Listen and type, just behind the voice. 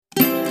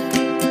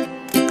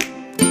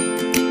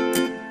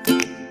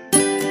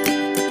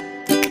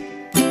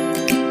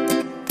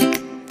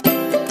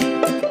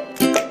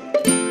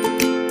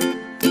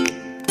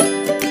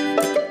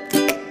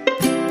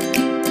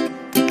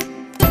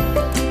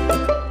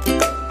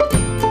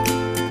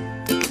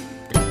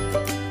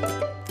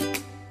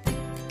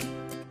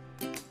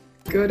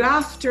Good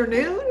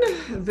afternoon.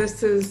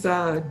 This is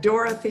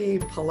Dorothy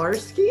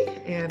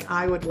Pilarski, and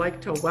I would like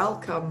to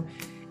welcome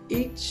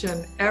each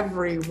and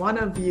every one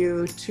of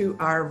you to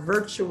our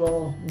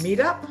virtual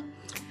meetup.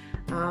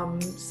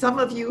 Some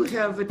of you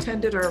have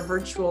attended our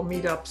virtual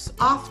meetups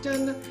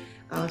often.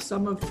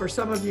 For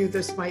some of you,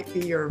 this might be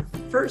your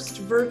first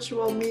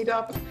virtual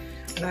meetup,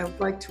 and I would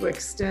like to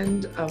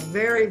extend a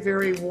very,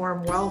 very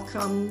warm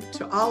welcome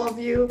to all of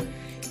you.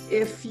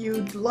 If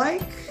you'd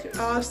like,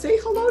 say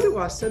hello to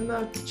us in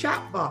the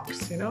chat box,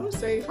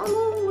 say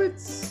hello,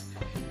 it's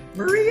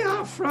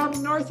Maria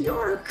from North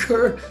York,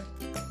 or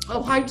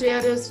oh, hi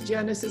Janice.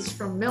 Janice is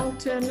from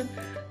Milton,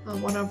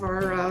 one of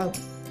our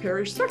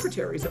parish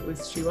secretaries, at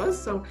least she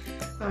was. So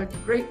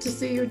great to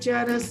see you,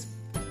 Janice.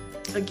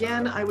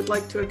 Again, I would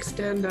like to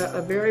extend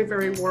a very,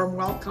 very warm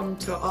welcome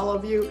to all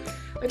of you.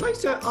 I'd like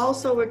to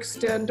also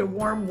extend a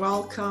warm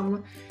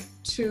welcome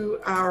to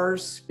our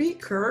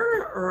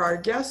speaker or our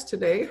guest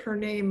today. Her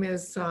name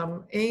is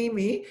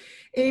Amy.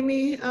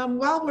 Amy,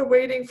 while we're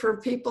waiting for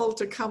people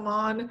to come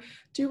on,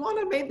 do you want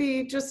to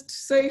maybe just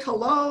say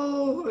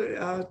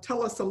hello,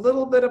 tell us a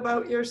little bit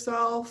about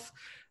yourself?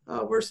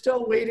 We're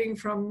still waiting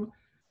from,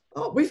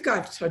 we've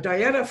got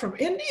Diana from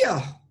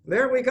India.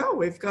 There we go.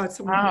 We've got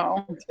some.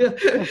 Wow.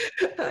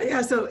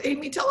 Yeah, so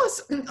Amy, tell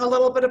us a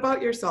little bit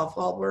about yourself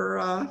while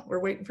we're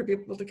waiting for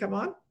people to come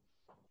on.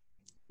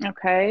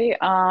 Okay.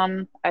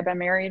 I've been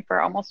married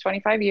for almost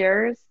 25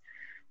 years.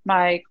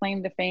 My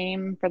claim to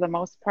fame for the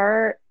most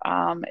part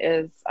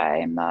is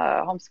I'm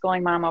a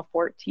homeschooling mom of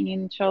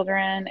 14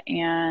 children,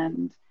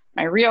 and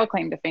my real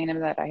claim to fame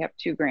is that I have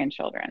 2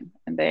 grandchildren,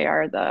 and they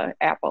are the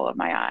apple of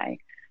my eye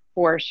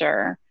for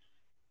sure.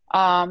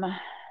 Yeah,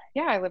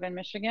 I live in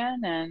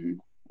Michigan,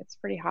 and it's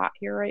pretty hot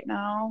here right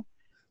now,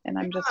 and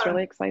I'm just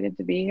really excited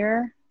to be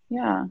here.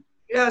 Yeah.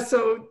 Yeah,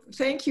 so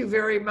thank you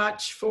very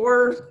much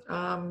for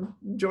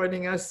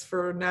joining us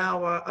for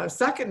now a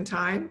second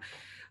time.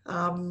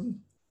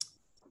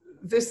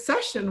 This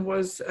session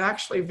was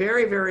actually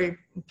very, very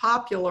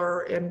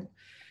popular, and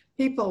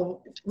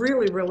people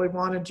really, really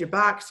wanted you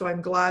back, so I'm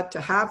glad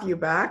to have you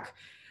back.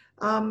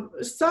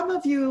 Some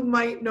of you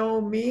might know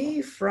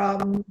me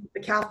from the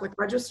Catholic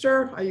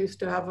Register. I used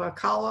to have a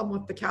column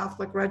with the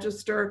Catholic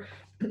Register.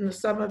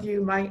 Some of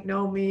you might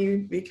know me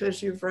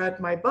because you've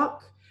read my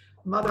book,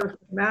 Motherhood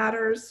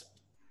Matters.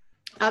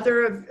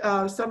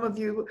 Some of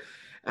you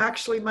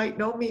actually might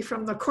know me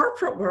from the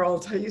corporate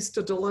world. I used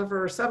to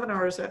deliver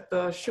seminars at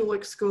the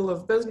Schulich School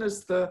of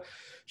Business, the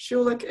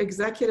Schulich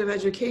Executive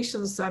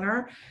Education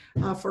Center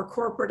for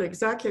corporate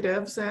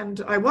executives.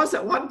 And I was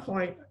at one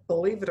point,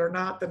 believe it or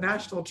not, the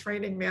national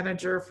training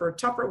manager for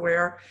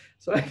Tupperware.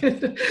 So I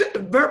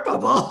could burp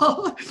them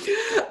all.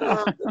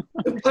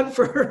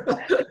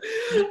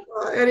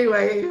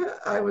 Anyway,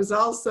 I was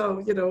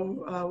also,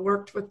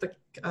 worked with the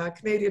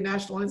Canadian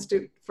National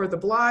Institute for the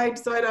Blind.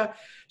 So I had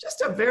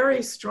just a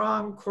very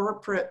strong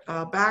corporate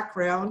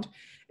background,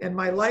 and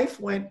my life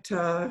went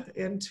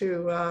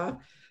into a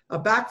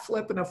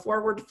backflip and a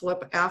forward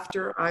flip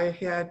after I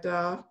had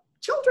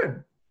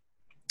children.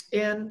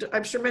 And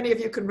I'm sure many of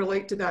you can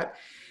relate to that.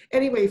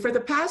 Anyway, for the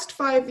past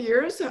 5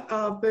 years,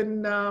 I've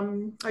been,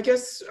 I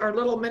guess our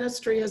little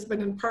ministry has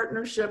been in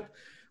partnership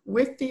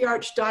with the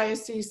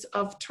Archdiocese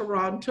of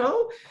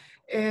Toronto.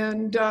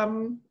 And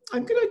I'm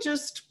going to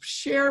just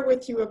share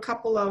with you a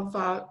couple of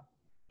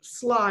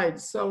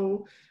slides,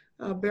 so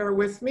bear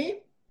with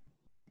me.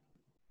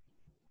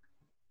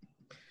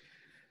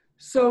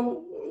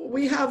 So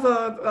we have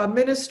a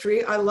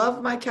ministry. I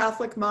love my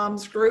Catholic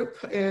Moms group,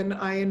 and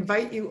I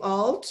invite you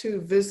all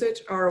to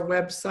visit our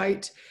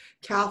website,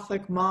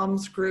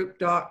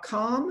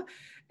 catholicmomsgroup.com.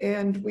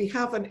 And we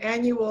have an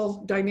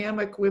annual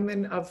Dynamic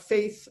Women of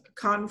Faith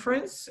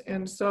conference.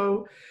 And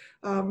so,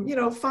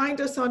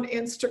 find us on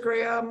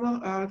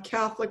Instagram,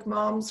 Catholic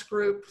Moms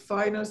Group,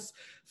 find us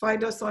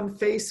on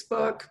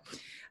Facebook.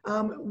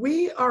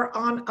 We are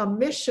on a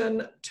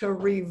mission to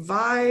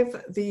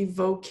revive the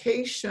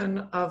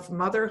vocation of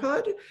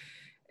motherhood.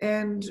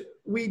 And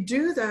we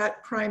do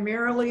that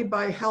primarily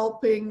by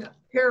helping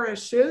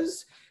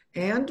parishes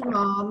and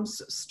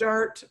moms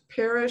start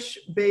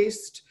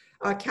parish-based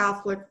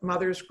Catholic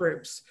mothers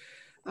groups.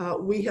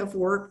 We have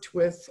worked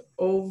with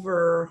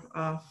over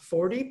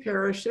 40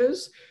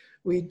 parishes.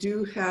 We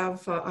do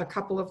have a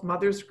couple of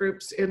mothers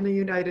groups in the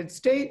United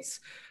States,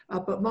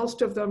 but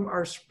most of them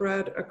are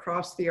spread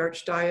across the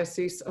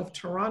Archdiocese of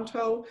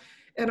Toronto.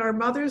 And our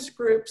mothers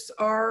groups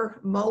are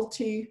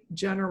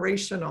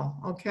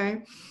multi-generational,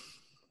 okay?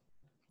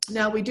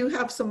 Now, we do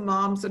have some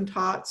moms and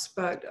tots,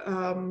 but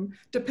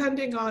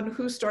depending on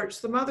who starts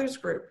the mothers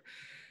group.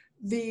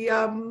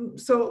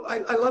 So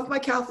I love my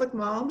Catholic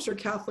Moms, or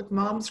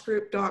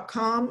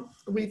catholicmomsgroup.com.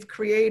 We've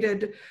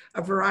created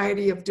a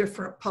variety of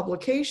different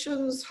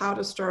publications, how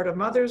to start a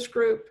mothers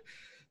group,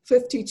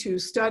 52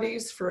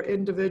 studies for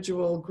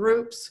individual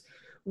groups.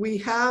 We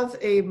have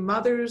a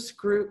mothers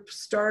group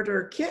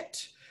starter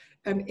kit,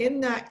 and in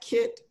that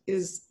kit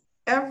is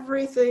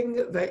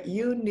everything that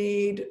you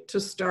need to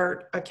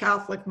start a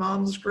Catholic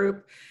Moms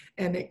group.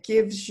 And it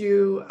gives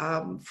you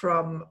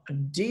from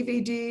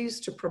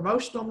DVDs to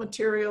promotional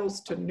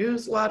materials to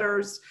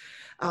newsletters.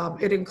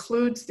 It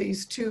includes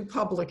these 2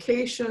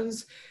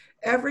 publications,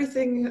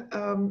 everything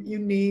you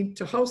need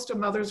to host a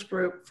mother's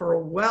group for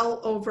well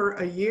over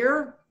a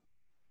year.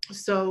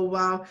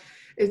 So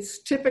it's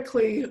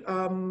typically,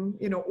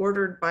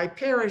 ordered by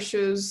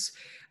parishes,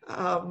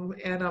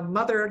 and a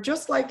mother,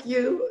 just like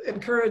you,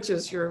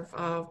 encourages your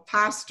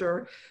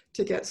pastor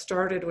to get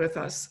started with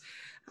us.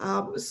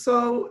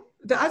 So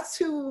that's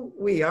who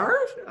we are,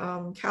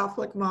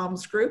 Catholic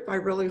Moms Group. I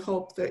really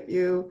hope that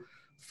you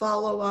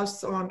follow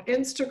us on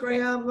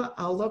Instagram.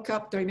 Look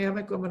up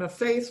Dynamic Women of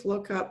Faith,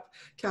 look up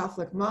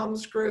Catholic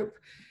Moms Group,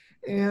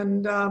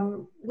 and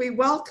we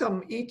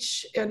welcome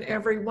each and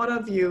every one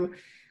of you.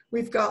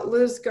 We've got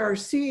Liz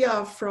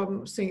Garcia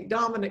from St.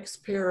 Dominic's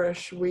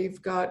Parish.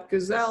 We've got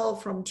Gazelle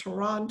from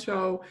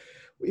Toronto.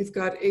 We've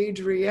got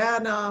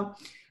Adriana.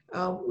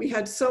 We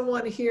had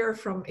someone here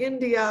from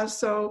India.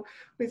 So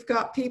we've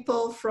got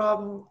people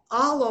from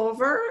all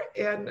over,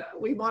 and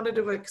we wanted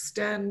to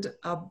extend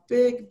a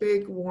big,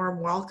 big warm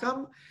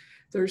welcome.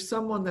 There's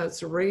someone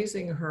that's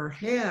raising her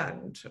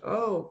hand.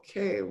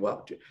 Okay,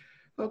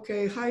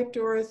 okay, hi,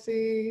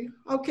 Dorothy.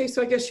 Okay,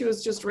 so I guess she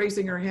was just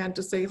raising her hand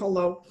to say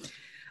hello.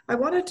 I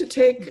wanted to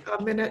take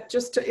a minute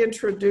just to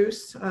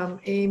introduce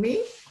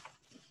Amy.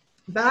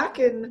 Back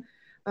in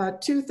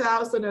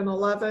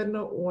 2011,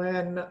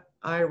 when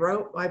I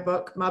wrote my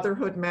book,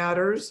 Motherhood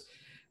Matters,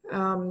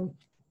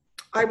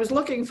 I was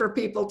looking for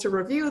people to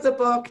review the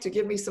book, to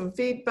give me some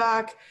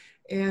feedback,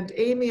 and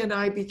Amy and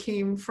I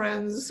became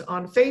friends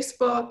on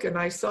Facebook, and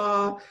I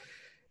saw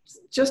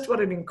just what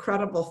an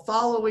incredible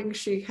following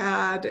she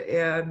had,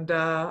 and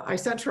I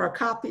sent her a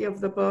copy of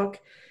the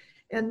book.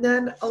 And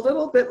then a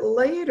little bit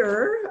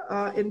later,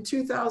 in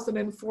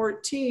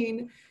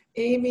 2014,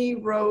 Amy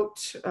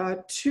wrote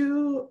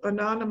 2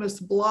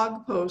 anonymous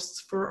blog posts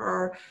for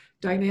our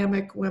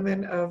Dynamic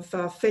Women of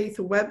Faith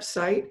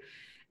website.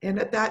 And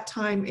at that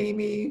time,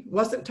 Amy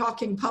wasn't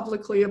talking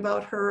publicly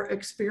about her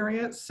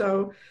experience.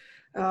 So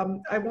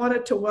I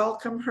wanted to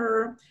welcome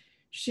her.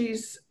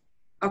 She's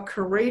a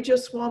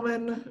courageous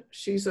woman.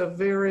 She's a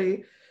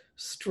very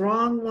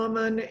strong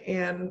woman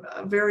and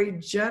very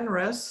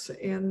generous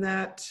in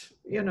that,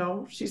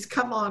 she's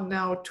come on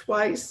now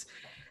twice.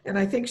 And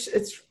I think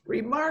it's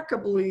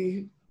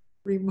remarkably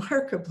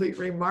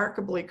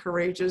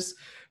courageous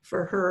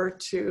for her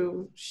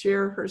to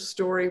share her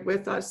story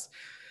with us.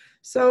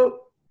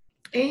 So,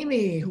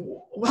 Amy,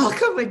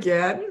 welcome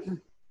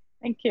again.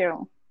 Thank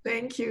you.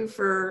 Thank you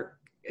for,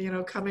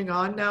 coming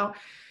on. Now,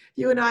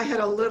 you and I had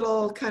a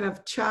little kind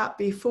of chat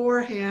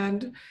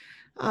beforehand.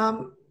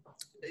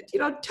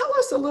 Tell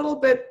us a little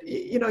bit,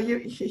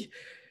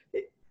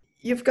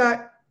 you've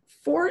got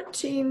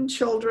 14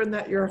 children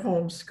that you're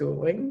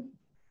homeschooling.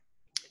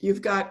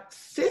 You've got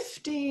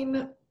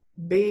 15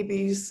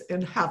 babies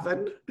in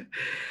heaven.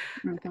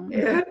 Mm-hmm.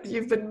 And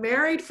you've been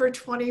married for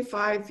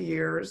 25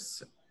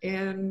 years,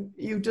 and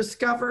you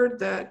discovered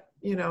that,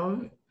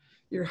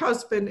 your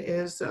husband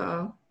is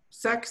a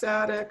sex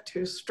addict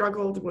who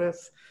struggled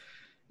with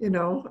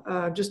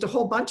just a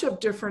whole bunch of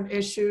different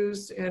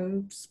issues,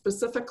 and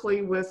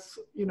specifically with,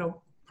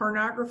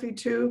 pornography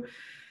too.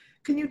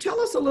 Can you tell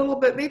us a little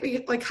bit,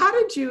 maybe, like, how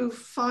did you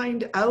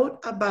find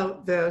out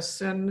about this?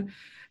 And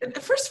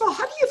first of all,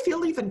 how do you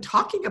feel even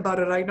talking about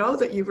it? I know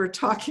that you were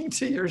talking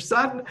to your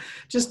son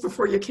just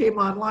before you came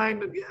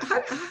online. How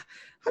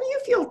do you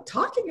feel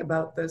talking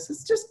about this?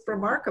 It's just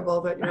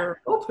remarkable that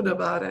you're open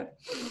about it.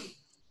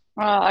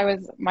 Well,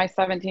 my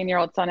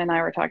 17-year-old son and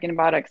I were talking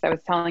about it because I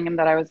was telling him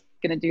that I was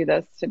going to do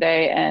this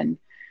today. And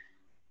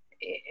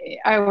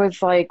I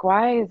was like,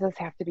 why does this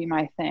have to be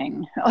my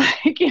thing?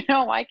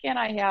 Why can't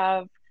I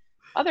have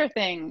other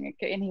thing?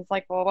 And he's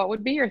like, well, what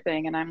would be your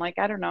thing? And I'm like,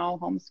 I don't know,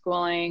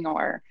 homeschooling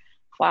or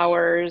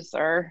flowers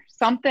or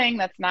something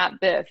that's not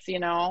this,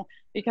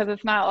 because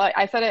it's not like,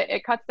 I said,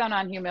 it cuts down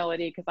on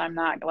humility, because I'm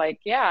not like,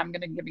 yeah, I'm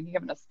going to be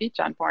giving a speech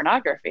on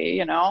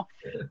pornography,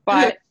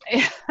 but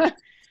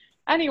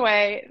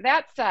anyway,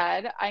 that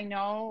said, I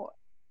know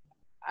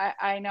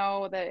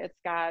that it's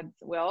God's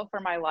will for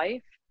my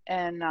life.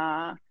 And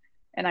I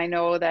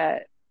know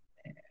that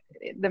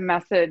the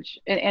message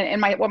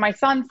and what my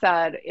son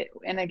said,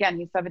 and again,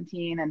 he's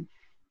 17, and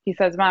he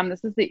says, Mom,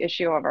 this is the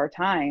issue of our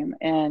time.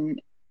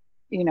 And,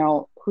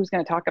 who's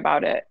going to talk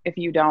about it if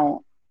you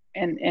don't?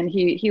 And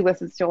he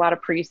listens to a lot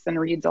of priests and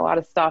reads a lot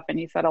of stuff. And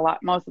he said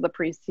most of the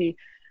priests he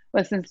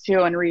listens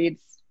to and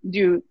reads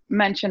do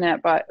mention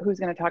it, but who's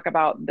going to talk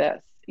about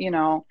this,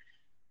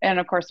 And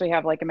of course we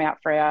have like a Matt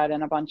Fradd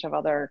and a bunch of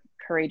other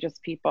courageous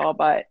people,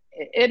 but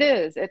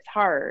it's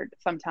hard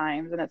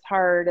sometimes. And it's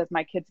hard as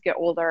my kids get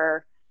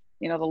older,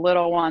 the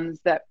little ones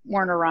that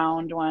weren't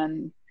around or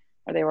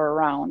they were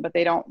around, but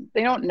they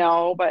don't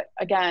know. But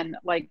again,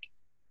 like,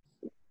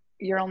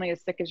 you're only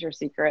as sick as your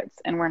secrets,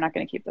 and we're not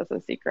going to keep this a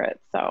secret.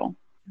 So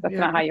that's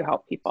not how you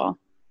help people.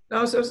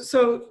 No,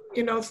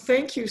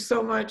 thank you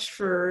so much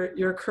for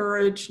your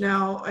courage.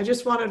 Now, I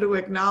just wanted to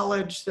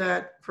acknowledge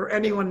that for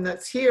anyone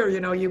that's here,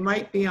 you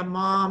might be a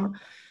mom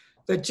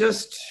that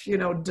just,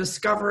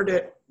 discovered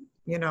it,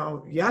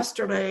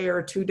 yesterday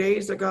or 2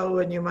 days ago,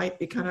 and you might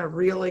be kind of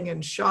reeling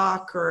in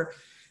shock, or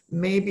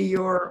maybe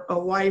you're a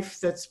wife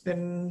that's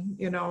been,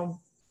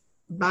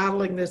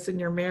 battling this in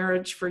your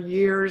marriage for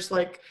years.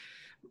 Like,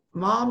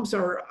 moms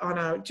are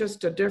on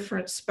just a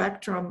different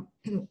spectrum.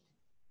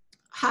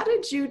 How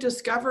did you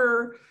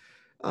discover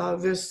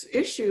this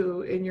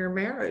issue in your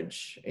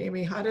marriage,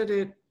 Amy? How did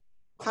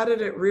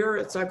it rear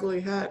its ugly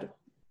head?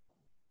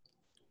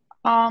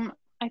 I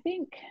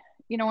think,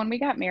 when we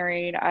got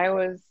married, I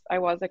was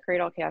a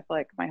cradle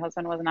Catholic. My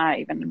husband was not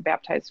even a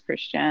baptized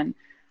Christian.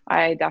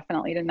 I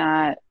definitely did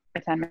not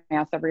attend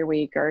mass every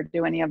week or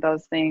do any of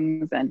those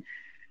things. And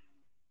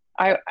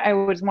I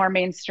was more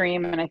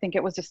mainstream, and I think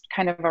it was just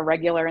kind of a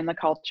regular in the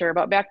culture.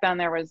 But back then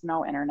there was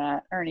no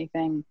internet or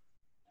anything.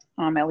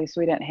 At least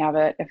we didn't have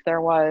it if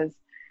there was.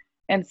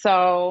 And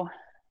so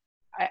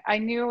I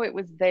knew it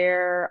was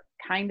there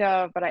kind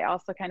of, but I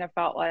also kind of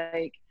felt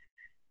like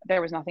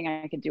there was nothing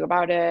I could do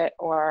about it,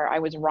 or I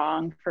was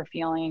wrong for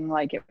feeling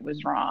like it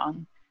was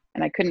wrong.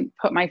 And I couldn't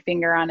put my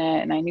finger on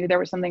it. And I knew there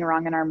was something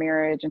wrong in our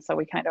marriage. And so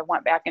we kind of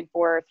went back and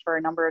forth for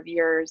a number of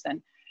years.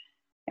 And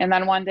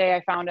then one day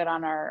I found it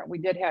on we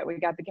got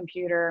the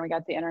computer and we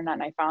got the internet,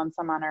 and I found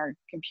some on our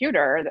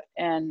computer,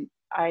 and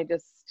I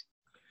just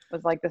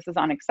was like, this is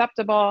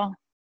unacceptable.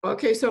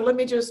 Okay, so in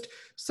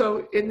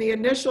the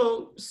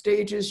initial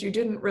stages, you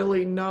didn't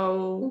really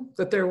know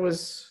that there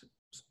was,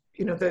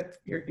 that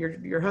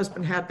your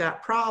husband had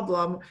that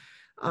problem.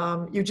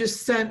 You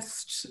just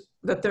sensed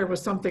that there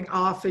was something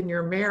off in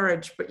your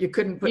marriage, but you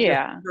couldn't put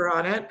your finger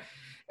on it.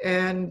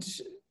 And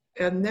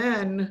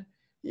then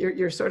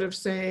you're sort of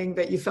saying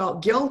that you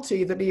felt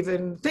guilty that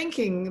even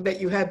thinking that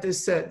you had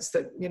this sense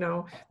that,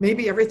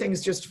 maybe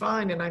everything's just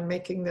fine and I'm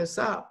making this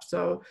up.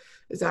 So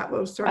is that what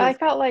was sort of? I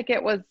felt like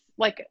it was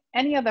like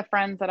any of the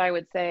friends that I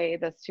would say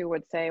this to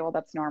would say, well,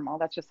 that's normal.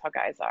 That's just how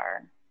guys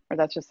are, or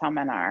that's just how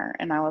men are.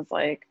 And I was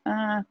like,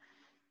 I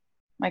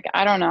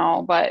don't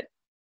know, but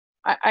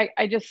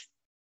I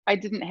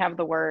didn't have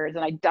the words,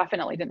 and I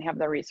definitely didn't have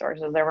the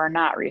resources. There were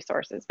not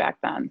resources back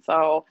then.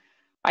 So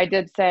I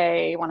did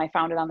say, when I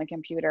found it on the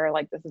computer,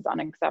 like, this is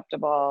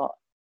unacceptable.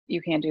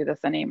 You can't do this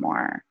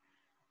anymore.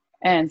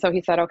 And so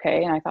he said,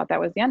 okay. And I thought that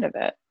was the end of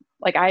it.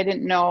 Like, I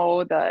didn't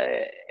know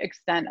the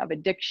extent of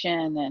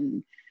addiction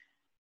and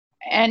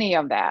any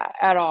of that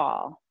at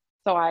all.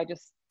 So I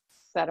just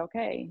said,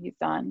 okay, he's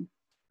done.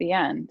 The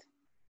end.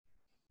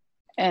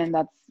 And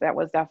that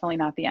was definitely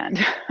not the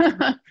end.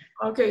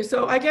 Okay,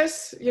 so I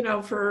guess,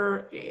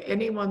 for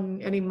any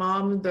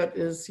mom that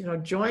is,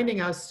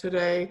 joining us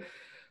today,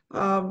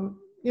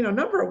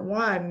 number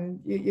one,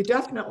 you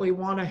definitely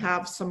want to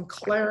have some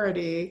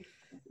clarity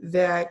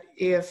that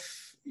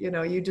if,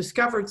 you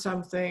discovered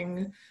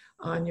something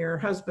on your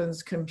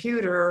husband's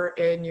computer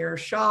and you're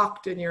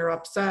shocked and you're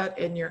upset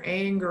and you're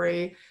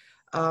angry,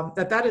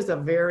 that is a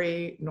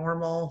very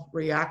normal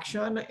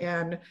reaction.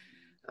 And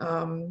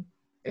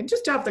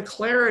just to have the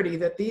clarity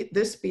that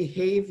this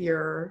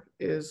behavior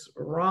is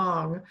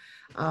wrong.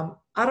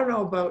 I don't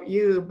know about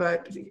you,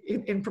 but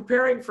in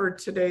preparing for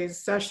today's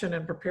session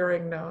and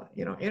preparing to,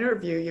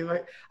 interview you,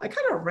 I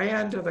kind of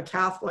ran to the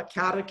Catholic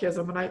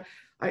Catechism, and I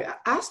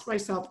asked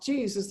myself,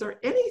 geez, is there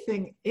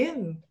anything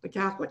in the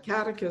Catholic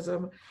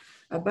Catechism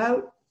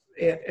about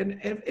it?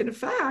 And in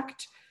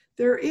fact,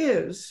 there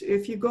is.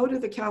 If you go to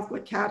the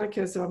Catholic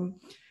Catechism,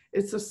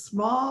 it's a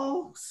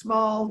small,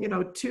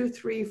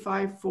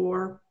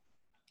 2354.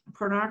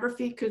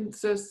 Pornography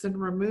consists in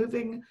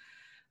removing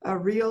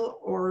real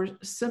or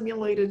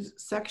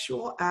simulated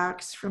sexual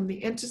acts from the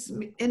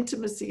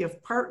intimacy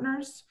of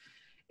partners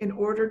in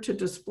order to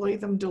display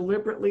them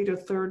deliberately to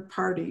third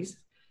parties.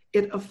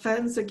 It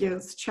offends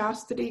against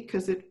chastity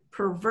because it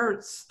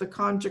perverts the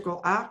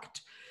conjugal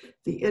act,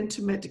 the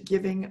intimate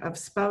giving of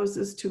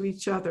spouses to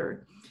each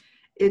other.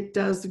 It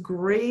does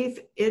grave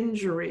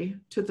injury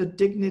to the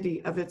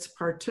dignity of its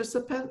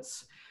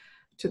participants,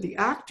 to the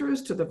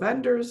actors, to the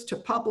vendors, to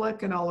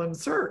public, and I'll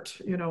insert,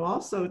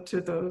 also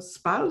to those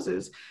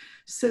spouses,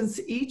 since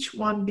each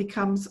one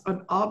becomes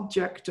an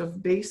object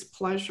of base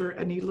pleasure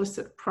and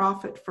illicit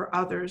profit for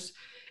others.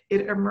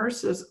 It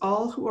immerses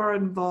all who are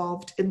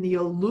involved in the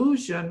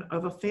illusion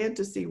of a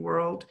fantasy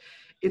world.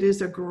 It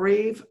is a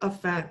grave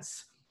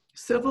offense.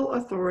 Civil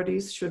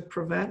authorities should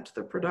prevent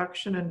the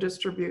production and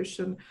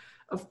distribution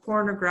of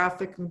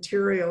pornographic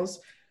materials.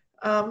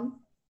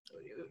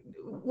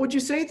 Would you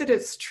say that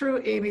it's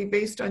true, Amy,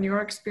 based on your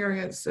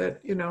experience,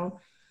 that,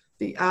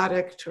 the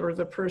addict or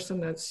the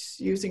person that's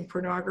using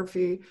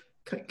pornography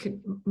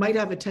might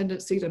have a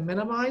tendency to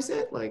minimize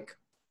it? Like,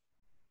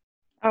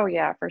 Oh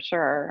yeah, for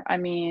sure. I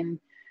mean,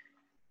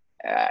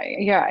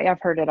 yeah,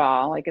 I've heard it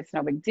all. Like, it's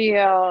no big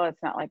deal.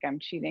 It's not like I'm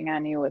cheating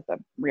on you with a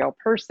real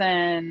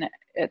person.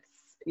 It's,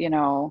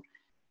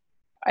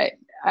 I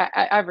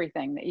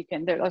everything that you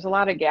can. There's a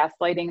lot of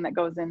gaslighting that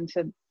goes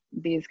into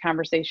these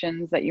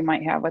conversations that you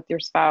might have with your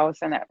spouse,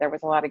 and that there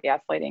was a lot of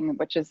gaslighting,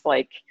 which is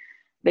like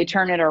they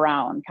turn it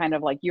around, kind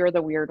of like you're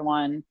the weird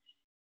one.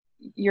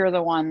 You're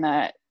the one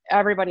that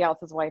everybody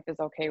else's wife is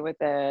okay with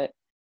it.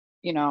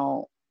 You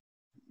know,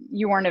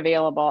 you weren't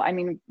available. I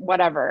mean,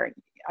 whatever.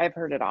 I've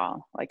heard it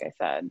all, like I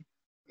said.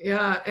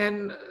 Yeah.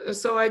 And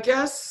so I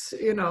guess,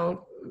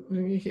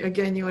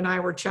 again, you and I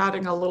were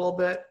chatting a little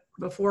bit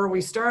before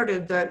we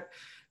started that,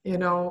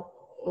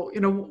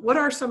 what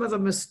are some of the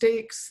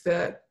mistakes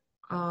that,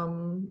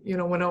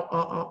 when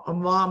a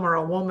mom or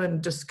a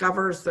woman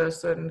discovers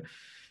this and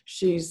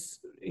she's,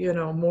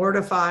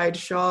 mortified,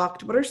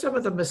 shocked, what are some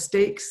of the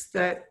mistakes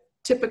that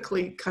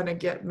typically kind of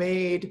get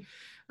made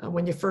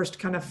when you first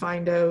kind of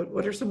find out?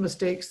 What are some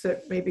mistakes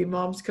that maybe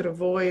moms could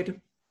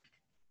avoid?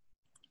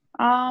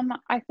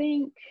 I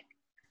think,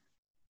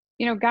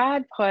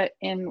 God put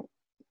in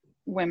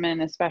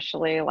women,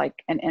 especially, like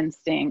an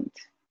instinct.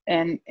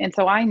 And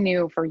so I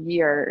knew for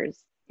years,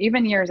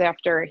 even years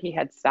after he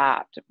had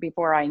stopped,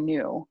 before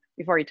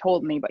he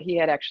told me, but he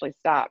had actually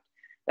stopped,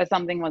 that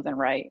something wasn't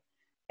right.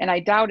 And I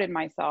doubted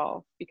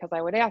myself because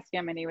I would ask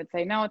him and he would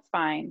say, no, it's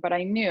fine. But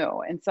I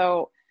knew. And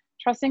so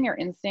trusting your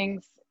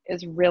instincts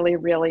is really,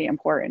 really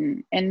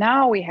important. And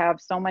now we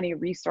have so many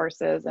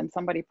resources, and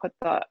somebody put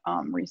the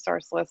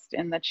resource list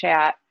in the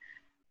chat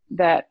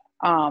that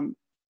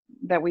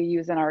that we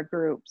use in our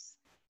groups,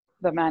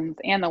 the men's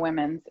and the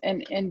women's,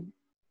 and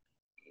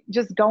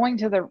just going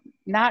to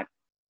not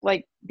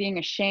like being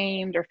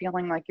ashamed or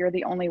feeling like you're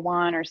the only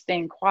one, or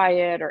staying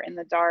quiet or in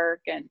the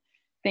dark and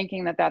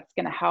thinking that that's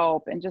going to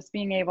help, and just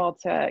being able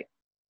to,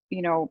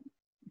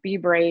 be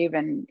brave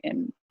and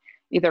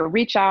either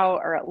reach out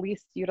or at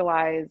least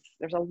utilize.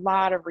 There's a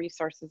lot of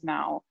resources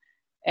now.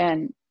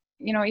 And,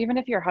 even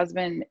if your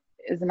husband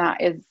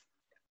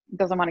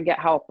doesn't want to get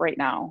help right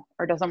now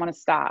or doesn't want to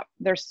stop,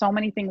 there's so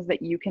many things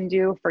that you can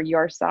do for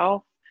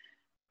yourself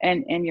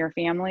and your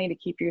family to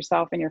keep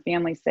yourself and your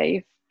family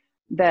safe,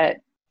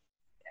 that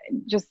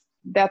just,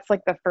 that's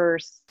like the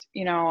first,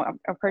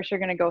 of course you're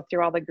going to go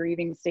through all the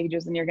grieving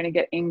stages and you're going to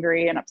get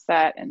angry and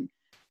upset and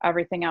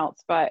everything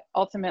else. But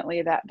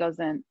ultimately that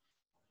doesn't,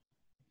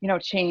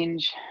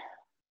 change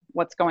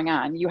what's going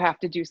on. You have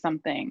to do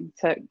something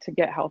to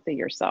get healthy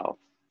yourself.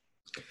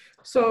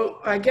 So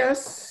I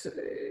guess,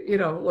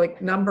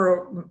 like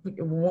number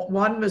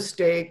one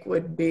mistake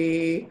would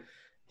be,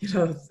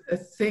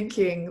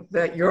 thinking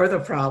that you're the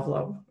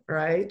problem,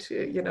 right?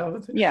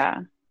 Yeah.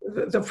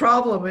 The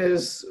problem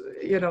is,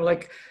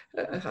 like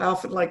I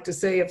often like to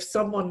say, if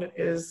someone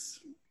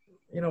is,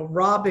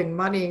 robbing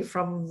money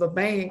from the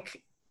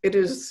bank, it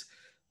is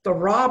the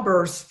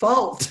robber's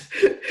fault.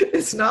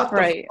 It's not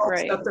the fault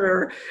that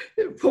they're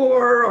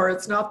poor, or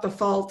it's not the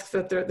fault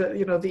that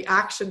the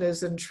action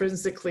is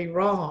intrinsically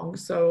wrong.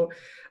 So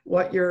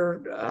what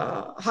your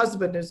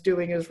husband is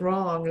doing is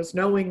wrong, is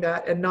knowing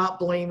that and not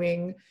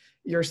blaming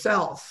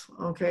yourself.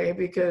 Okay.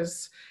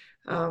 Because,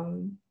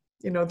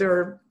 there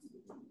are,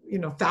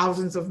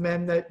 thousands of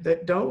men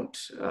that don't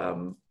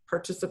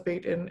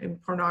participate in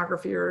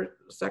pornography or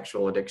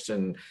sexual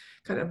addiction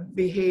kind of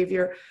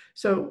behavior.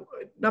 So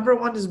number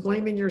one is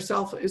blaming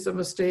yourself is a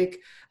mistake.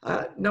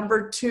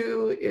 Number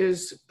two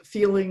is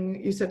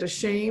feeling, you said,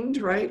 ashamed,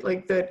 right?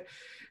 Like that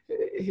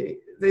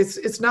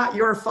it's not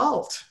your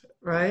fault,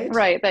 right?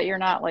 Right. That you're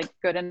not like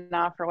good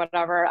enough or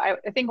whatever. I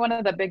think one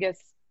of the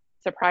biggest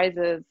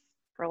surprises,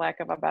 for lack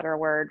of a better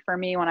word, for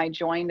me when I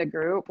joined a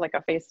group, like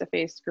a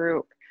face-to-face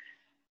group,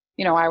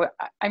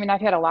 I mean,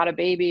 I've had a lot of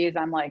babies.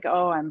 I'm like,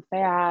 oh, I'm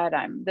fat,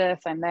 I'm this,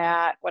 I'm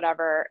that,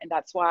 whatever. And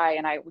that's why.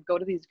 And I would go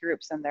to these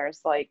groups and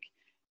there's like,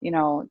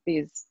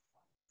 these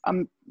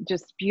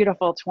just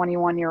beautiful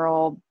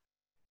 21-year-old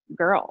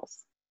girls,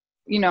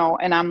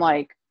 and I'm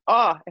like,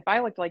 oh, if I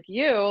looked like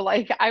you,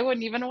 like I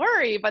wouldn't even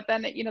worry. But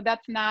then,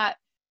 that's not,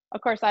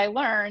 of course I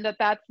learned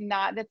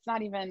it's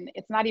not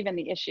even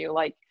the issue.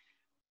 Like,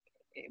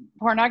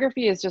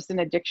 pornography is just an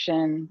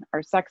addiction,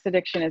 or sex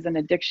addiction is an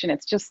addiction.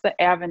 It's just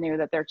the avenue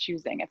that they're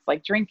choosing. It's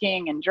like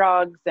drinking and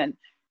drugs and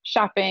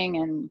shopping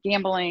and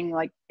gambling.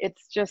 Like,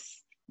 it's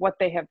just what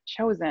they have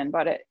chosen,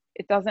 but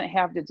it doesn't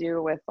have to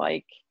do with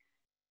like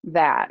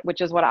that, which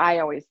is what I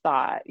always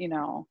thought,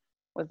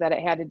 was that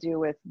it had to do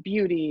with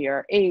beauty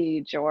or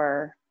age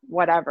or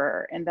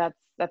whatever. And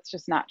that's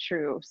just not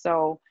true.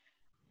 So,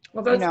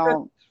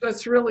 well,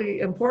 that's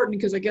really important,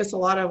 because I guess a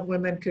lot of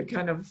women could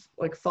kind of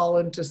like fall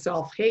into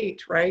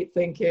self-hate, right?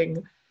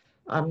 Thinking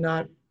I'm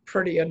not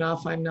pretty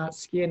enough, I'm not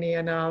skinny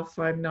enough,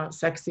 I'm not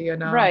sexy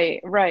enough.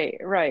 Right.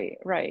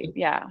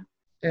 Yeah.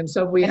 And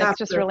so it's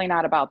just really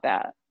not about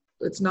that.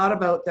 It's not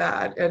about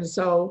that. And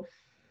so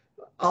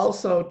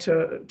also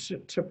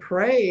to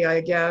pray,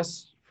 I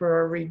guess,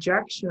 for a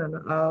rejection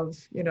of,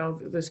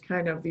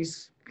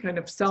 these kind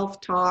of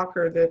self-talk,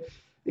 or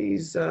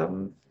these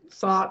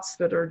thoughts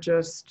that are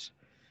just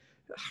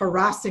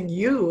harassing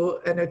you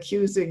and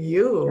accusing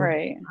you.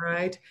 Right.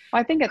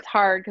 Well, I think it's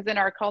hard because in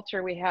our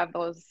culture we have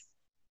those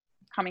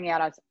coming at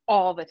us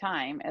all the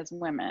time as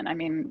women. I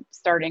mean,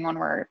 starting when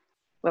we're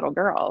little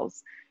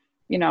girls,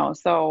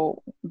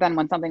 so then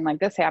when something like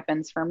this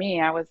happens for me,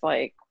 I was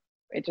like,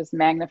 it just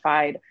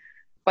magnified.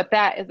 But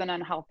that is an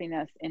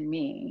unhealthiness in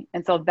me.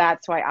 And so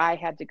that's why I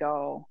had to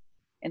go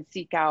and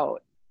seek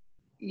out,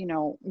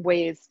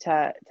 ways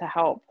to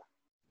help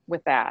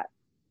with that,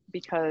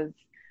 because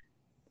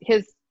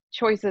his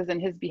choices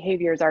and his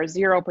behaviors are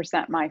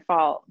 0% my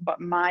fault,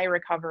 but my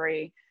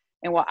recovery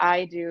and what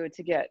I do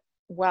to get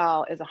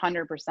well is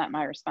 100%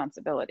 my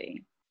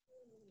responsibility.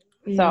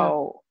 Yeah.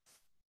 So,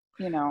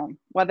 no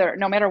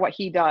matter what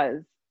he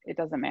does, it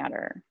doesn't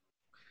matter.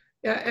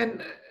 Yeah,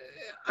 and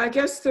I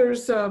guess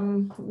there's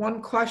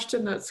one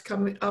question that's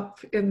coming up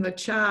in the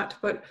chat,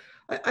 but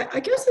I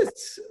guess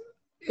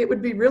it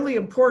would be really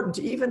important,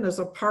 even as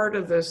a part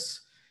of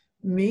this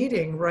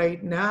meeting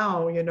right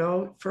now,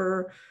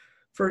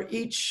 for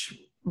each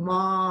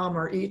mom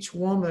or each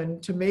woman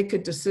to make a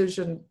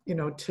decision,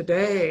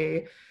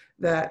 today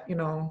that,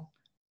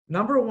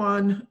 number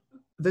one,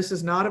 this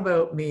is not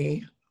about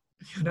me.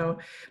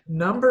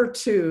 Number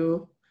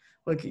two,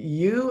 like,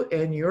 you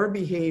and your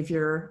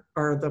behavior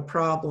are the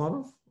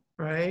problem,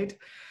 right?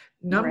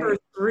 Number Right.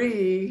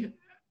 three,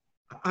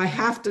 I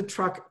have to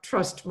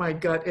trust my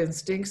gut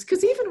instincts,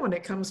 because even when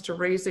it comes to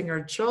raising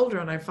our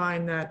children, I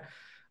find that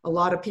a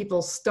lot of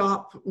people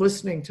stop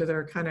listening to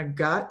their kind of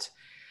gut.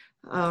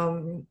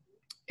 And,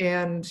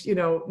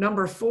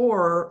 number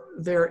four,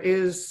 there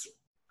is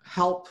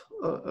help,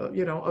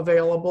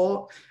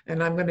 available,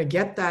 and I'm going to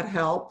get that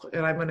help,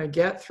 and I'm going to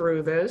get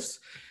through this.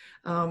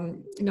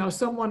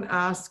 Someone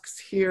asks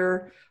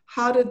here,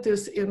 how did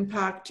this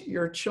impact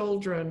your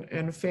children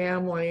and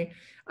family?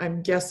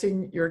 I'm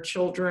guessing your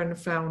children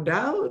found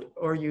out,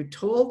 or you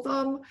told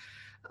them.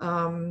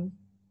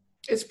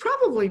 It's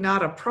probably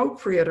not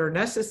appropriate or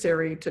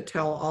necessary to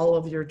tell all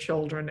of your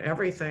children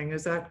everything.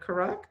 Is that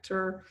correct?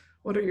 Or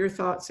what are your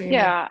thoughts, Amy?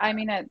 Yeah, I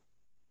mean,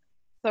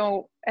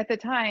 so at the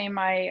time,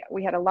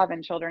 we had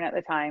 11 children at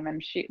the time,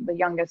 and the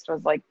youngest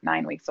was like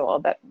 9 weeks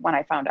old when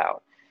I found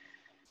out.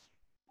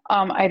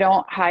 I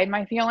don't hide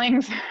my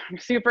feelings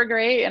super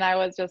great, and I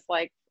was just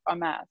like a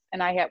mess.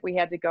 And we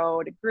had to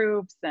go to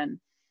groups and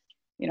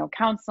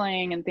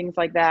counseling and things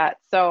like that.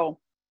 So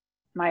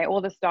my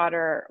oldest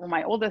daughter, well,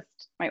 my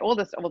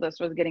oldest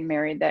was getting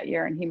married that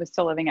year, and he was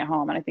still living at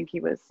home, and I think he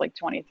was like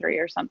 23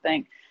 or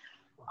something.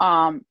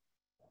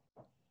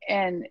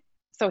 And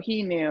so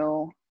he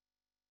knew,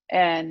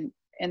 and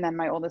then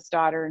my oldest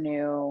daughter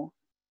knew,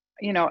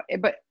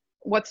 but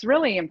what's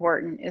really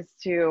important is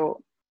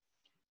to,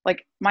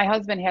 like, my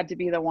husband had to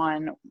be the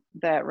one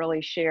that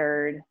really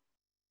shared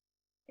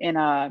in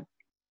an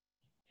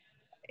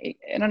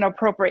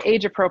appropriate,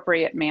 age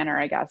appropriate manner,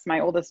 I guess. My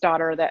oldest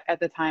daughter, that at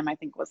the time I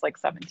think was like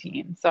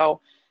 17. So,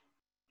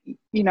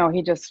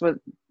 he just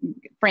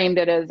framed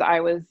it as I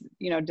was,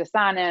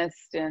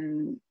 dishonest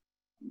and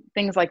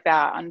things like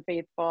that,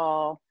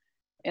 unfaithful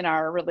in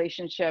our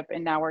relationship.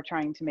 And now we're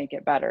trying to make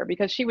it better,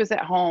 because she was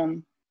at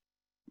home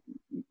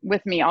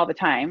with me all the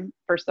time,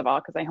 first of all,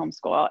 because I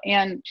homeschool,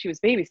 and she was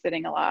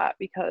babysitting a lot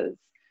because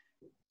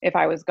if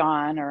I was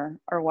gone or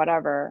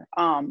whatever.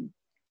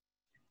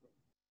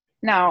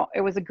 Now, it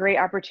was a great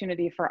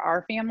opportunity for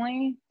our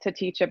family to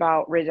teach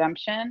about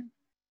redemption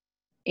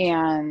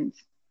and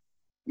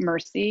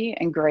mercy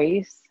and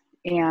grace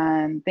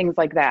and things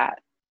like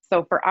that.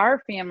 So for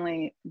our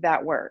family,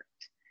 that worked.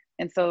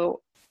 And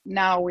so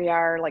now we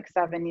are like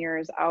 7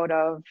 years out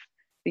of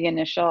the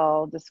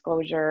initial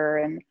disclosure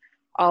and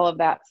all of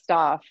that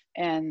stuff.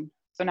 And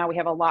so now we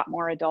have a lot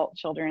more adult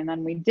children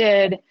than we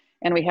did.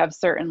 And we have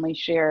certainly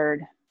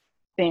shared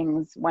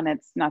things when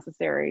it's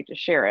necessary to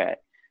share it,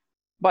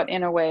 but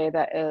in a way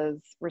that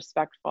is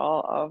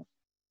respectful of,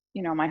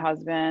 my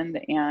husband.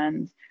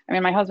 And I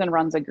mean, my husband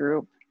runs a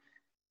group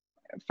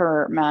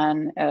for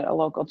men at a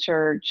local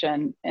church.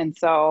 And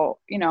so,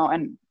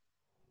 and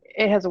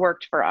it has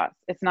worked for us.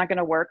 It's not going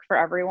to work for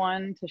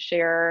everyone to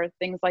share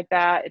things like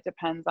that. It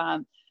depends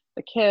on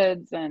the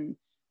kids and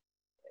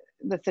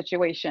the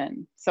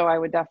situation. So I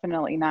would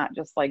definitely not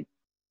just like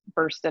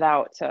burst it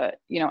out to,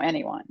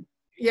 anyone.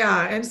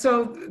 Yeah, and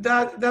so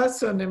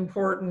that's an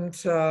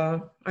important,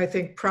 I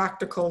think,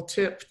 practical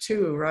tip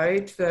too,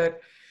 right?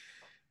 That,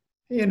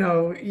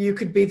 you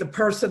could be the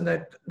person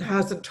that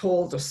hasn't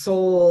told a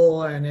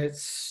soul, and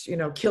it's,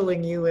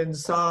 killing you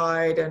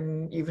inside,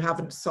 and you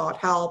haven't sought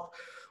help.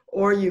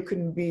 Or you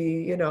can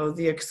be,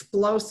 the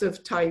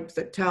explosive type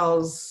that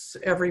tells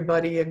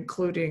everybody,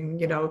 including,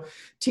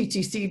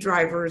 TTC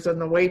drivers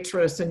and the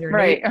waitress and your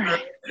right.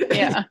 neighbor.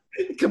 Yeah.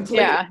 Completely.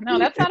 Yeah. No,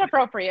 that's not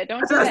appropriate.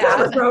 Don't do That's that.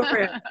 not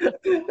appropriate.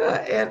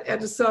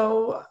 And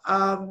so,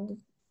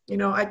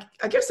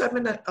 I guess I'm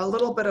in a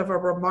little bit of a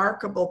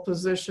remarkable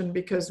position,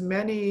 because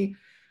many,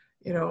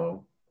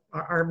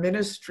 our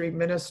ministry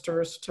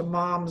ministers to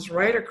moms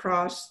right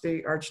across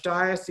the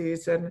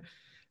archdiocese, and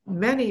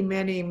many,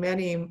 many,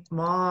 many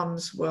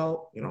moms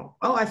will,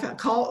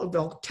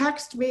 they'll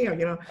text me,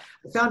 or,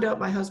 I found out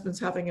my husband's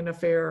having an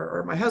affair,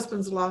 or my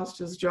husband's lost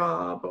his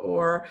job,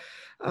 or,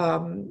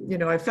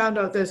 I found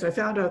out this, I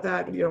found out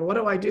that, what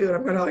do I do? And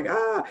I'm going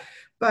to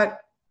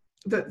but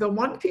the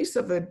one piece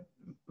of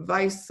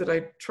advice that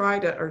I try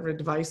to, or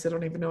advice, I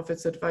don't even know if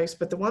it's advice,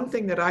 but the one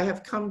thing that I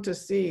have come to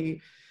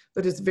see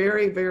that is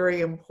very,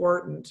 very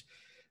important,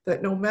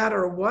 that no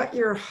matter what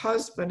your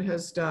husband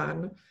has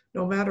done,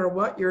 no matter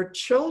what your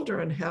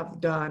children have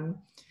done,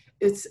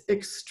 it's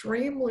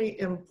extremely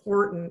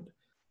important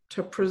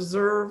to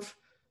preserve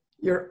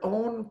your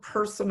own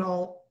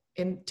personal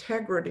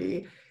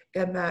integrity,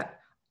 and that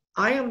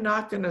I am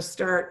not going to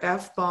start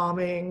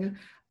F-bombing.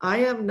 I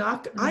am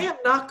not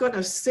going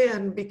to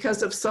sin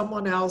because of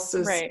someone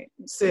else's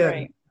sin.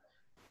 Right.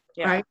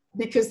 Yeah. Right?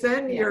 Because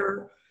then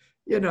you're,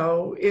 if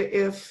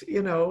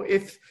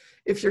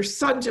your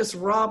son just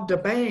robbed a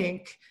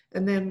bank,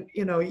 and then,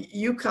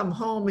 you come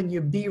home and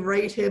you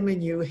berate him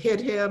and you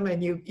hit him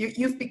and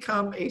you've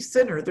become a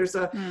sinner. There's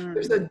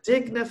a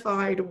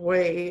dignified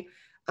way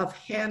of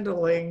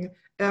handling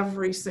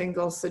every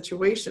single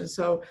situation.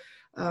 So,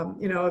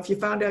 if you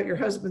found out your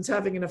husband's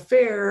having an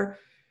affair,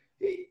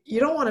 you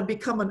don't want to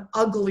become an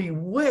ugly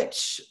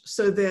witch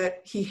so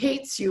that he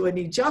hates you and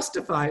he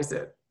justifies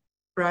it.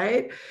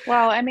 Right?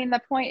 Well, I mean,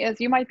 the point is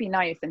you might be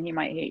nice and he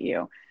might hate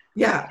you.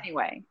 Yeah.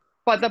 Anyway,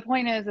 but the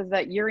point is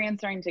that you're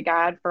answering to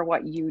God for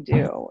what you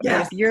do.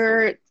 Yes. If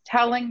you're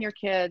telling your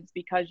kids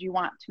because you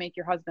want to make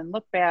your husband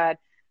look bad,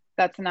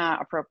 that's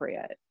not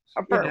appropriate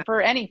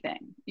for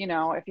anything.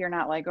 If you're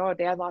not like, oh,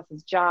 dad lost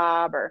his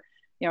job, or,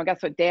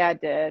 guess what dad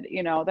did,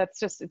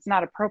 it's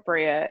not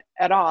appropriate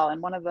at all.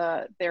 And one of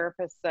the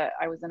therapists that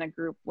I was in a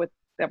group with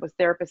that was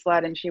therapist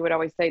led, and she would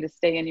always say to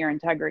stay in your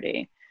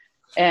integrity.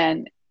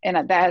 And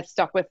that has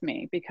stuck with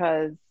me,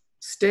 because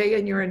stay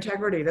in your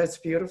integrity. That's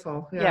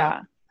beautiful.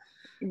 Yeah.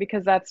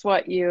 Because that's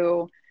what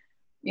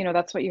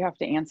that's what you have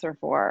to answer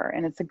for.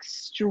 And it's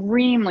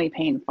extremely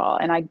painful.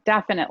 And I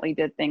definitely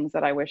did things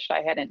that I wished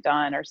I hadn't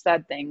done, or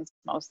said things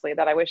mostly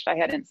that I wished I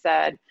hadn't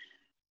said.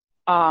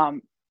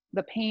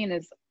 The pain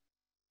is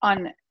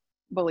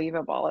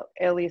unbelievable.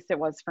 At least it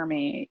was for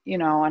me,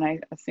 and I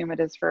assume it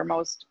is for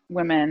most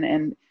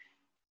women.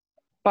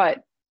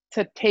 But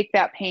to take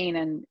that pain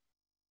and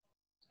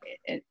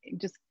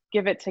just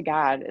give it to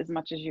God as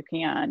much as you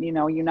can,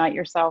 unite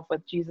yourself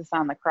with Jesus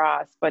on the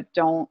cross, but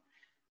don't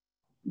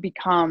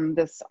become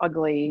this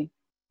ugly,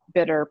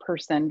 bitter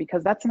person,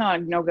 because that's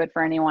no good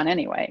for anyone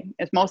anyway.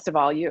 It's most of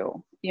all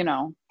you.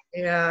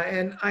 Yeah.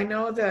 And I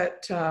know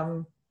that,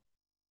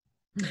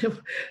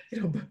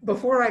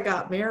 before I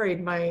got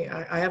married,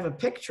 I have a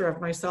picture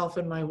of myself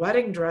in my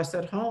wedding dress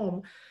at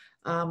home.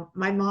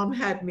 My mom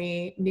had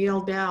me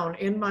kneel down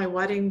in my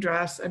wedding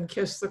dress and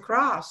kiss the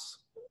cross.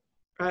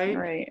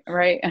 Right.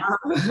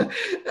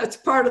 That's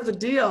part of the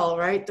deal,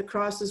 right? The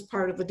cross is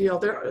part of the deal.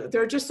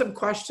 There are just some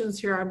questions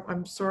here.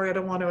 I'm sorry, I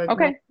don't want to ignore.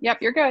 Okay. Yep.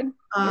 You're good.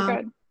 You're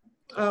good.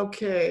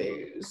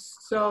 Okay.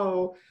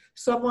 So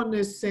someone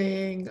is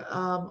saying,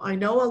 I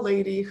know a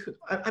lady who,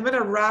 I'm going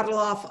to rattle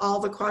off all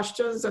the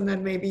questions, and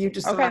then maybe you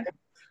decide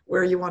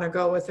where you want to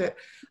go with it.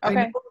 Okay.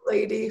 I know a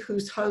lady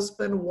whose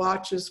husband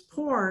watches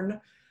porn,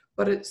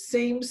 but it's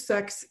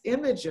same-sex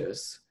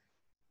images.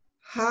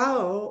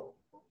 How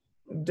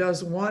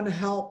does one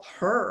help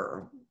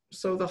her?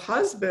 So the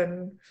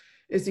husband,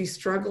 is he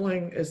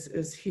struggling?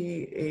 Is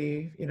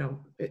he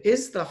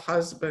is the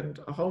husband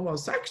a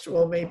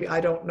homosexual? Maybe,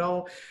 I don't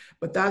know,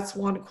 but that's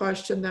one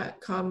question that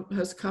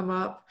has come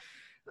up.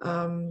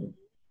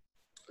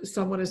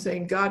 Someone is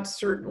saying, God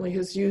certainly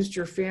has used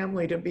your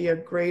family to be a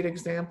great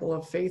example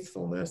of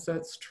faithfulness.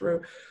 That's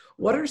true.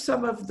 What are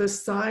some of the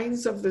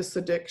signs of this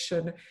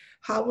addiction?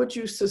 How would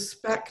you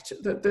suspect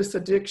that this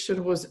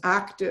addiction was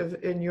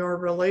active in your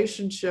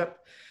relationship?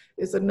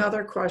 Is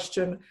another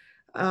question.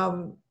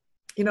 I'm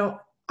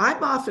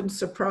often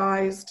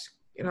surprised,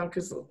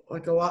 because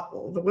like a lot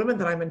of the women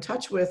that I'm in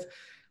touch with,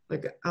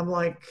 I'm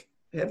like,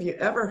 have you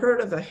ever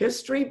heard of the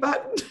history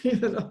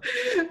button?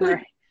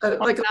 Right.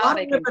 Like a lot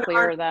of women can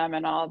clear them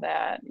and all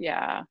that.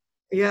 Yeah.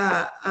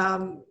 Yeah.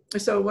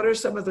 So what are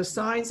some of the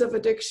signs of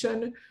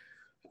addiction?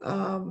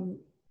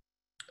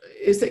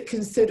 Is it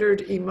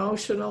considered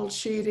emotional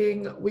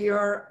cheating? We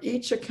are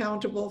each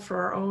accountable for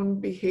our own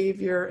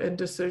behavior and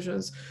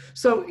decisions.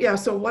 So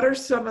what are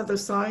some of the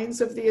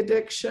signs of the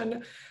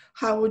addiction?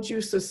 How would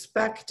you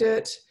suspect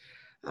it?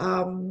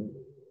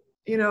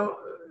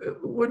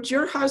 Would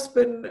your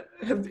husband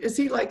is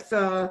he like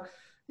the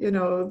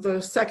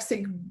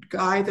sexy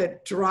guy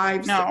that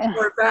drives the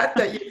Corvette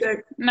that you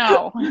think?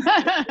 No.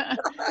 My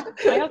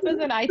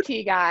husband's an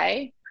IT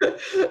guy.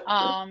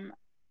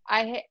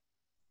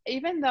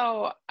 Even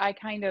though I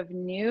kind of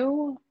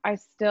knew, I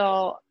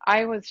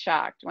was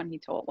shocked when he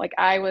told,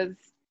 I was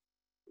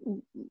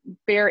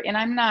and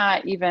I'm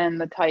not even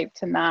the type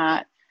to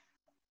not,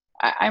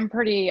 I'm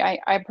pretty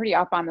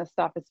up on this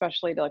stuff,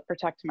 especially to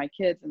protect my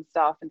kids and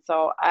stuff. And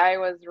so I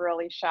was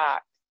really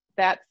shocked.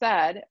 That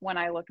said, when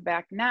I look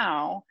back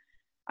now,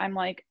 I'm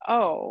like,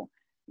 oh,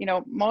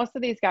 most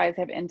of these guys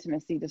have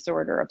intimacy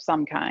disorder of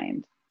some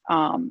kind.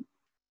 And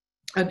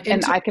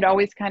I could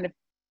always kind of,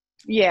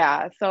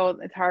 so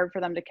it's hard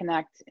for them to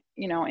connect,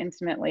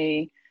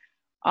 intimately,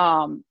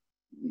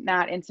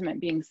 not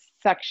intimate being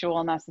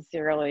sexual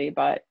necessarily,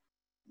 but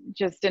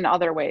just in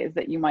other ways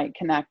that you might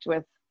connect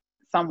with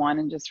someone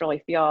and just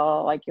really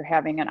feel like you're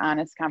having an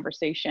honest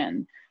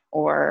conversation,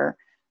 or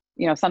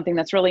something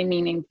that's really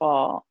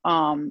meaningful.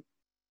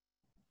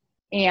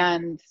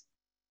 And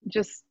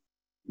just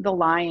the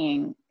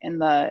lying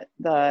and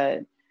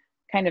the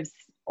kind of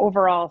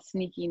overall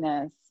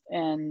sneakiness.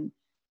 And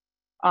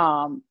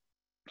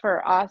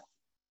for us,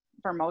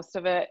 for most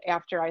of it,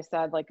 after I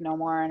said like no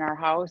more in our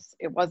house,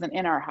 it wasn't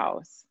in our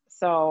house.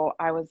 So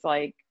I was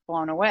like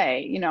blown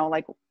away,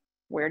 like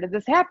where did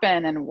this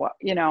happen and what,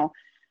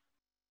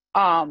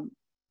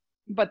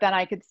 but then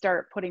I could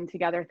start putting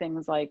together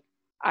things like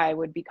I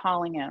would be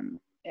calling him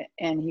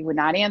and he would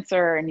not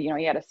answer, and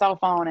he had a cell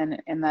phone,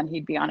 and then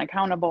he'd be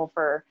unaccountable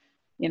for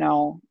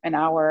an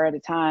hour at a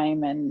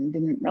time, and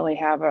didn't really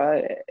have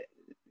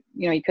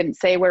he couldn't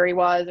say where he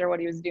was or what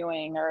he was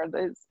doing,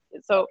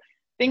 so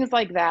things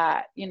like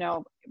that.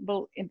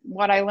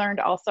 What I learned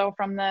also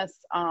from this,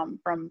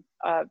 from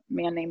a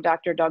man named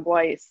Dr. Doug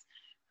Weiss,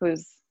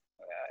 whose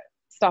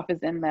stuff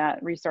is in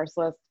that resource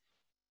list,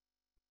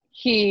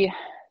 he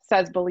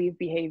says believe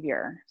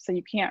behavior. So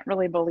you can't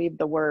really believe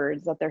the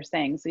words that they're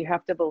saying. So you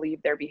have to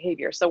believe their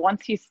behavior. So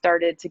once he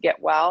started to get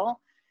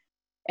well,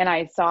 and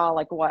I saw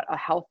like what a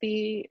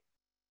healthy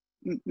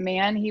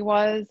man he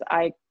was,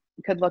 I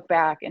could look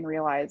back and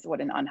realize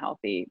what an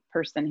unhealthy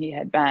person he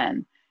had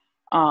been.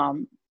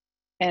 And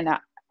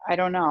I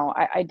don't know.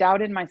 I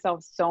doubted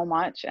myself so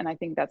much, and I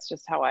think that's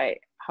just how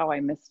I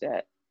missed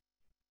it.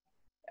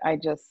 I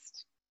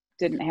just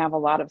didn't have a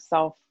lot of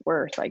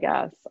self-worth, I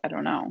guess. I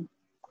don't know.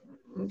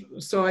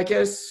 So I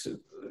guess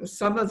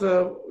some of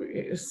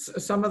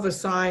the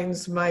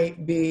signs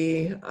might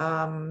be,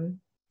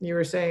 you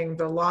were saying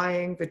the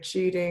lying, the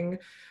cheating,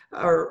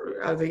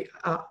 or the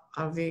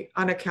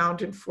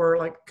unaccounted for,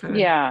 like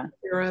kind of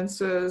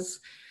appearances.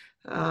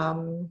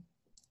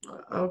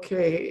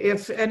 Okay,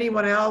 if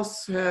anyone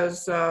else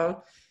has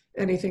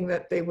anything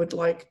that they would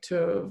like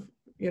to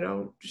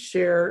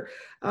share.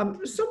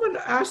 Someone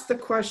asked the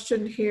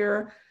question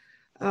here.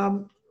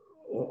 I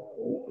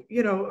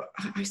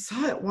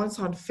saw it once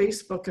on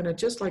Facebook, and it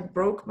just like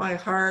broke my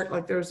heart.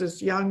 Like there was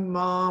this young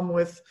mom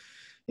with,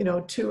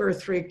 2 or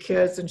 3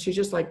 kids, and she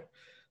just like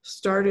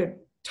started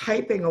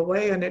typing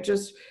away, and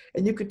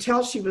you could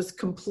tell she was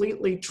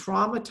completely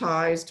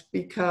traumatized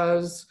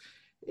because,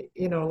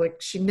 like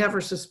she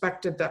never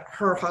suspected that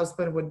her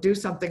husband would do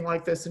something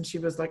like this. And she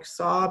was like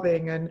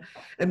sobbing, and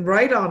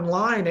right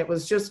online, it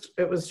was just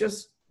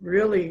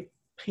really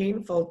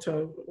painful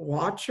to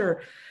watch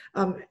her.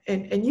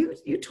 And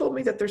you told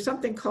me that there's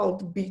something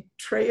called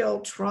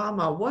betrayal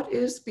trauma. What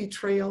is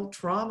betrayal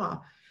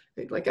trauma?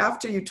 Like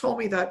after you told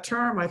me that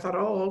term, I thought,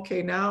 oh,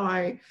 okay,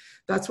 now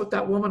that's what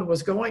that woman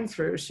was going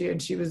through.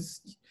 She was,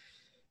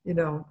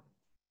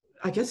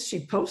 I guess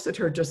she posted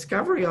her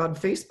discovery on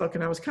Facebook,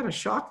 and I was kind of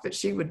shocked that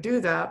she would do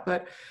that.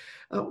 But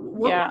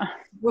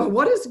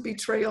what is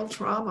betrayal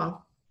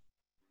trauma?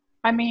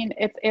 I mean,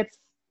 it's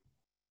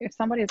if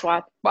somebody's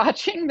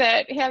watching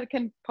that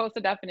can post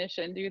a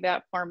definition, do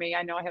that for me.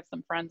 I know I have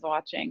some friends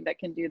watching that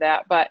can do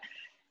that, but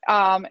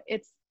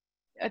it's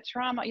a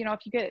trauma.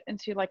 If you get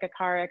into like a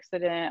car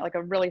accident, like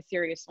a really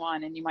serious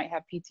one, and you might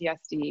have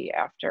PTSD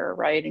after,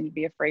 right? And you'd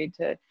be afraid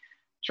to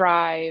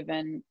drive,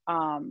 and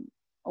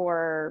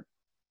or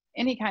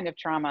any kind of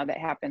trauma that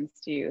happens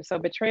to you. So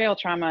betrayal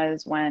trauma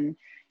is when,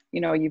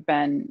 you've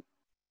been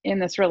in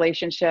this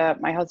relationship.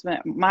 My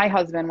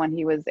husband, when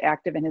he was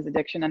active in his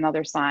addiction,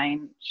 another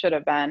sign should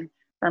have been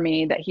for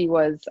me that he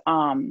was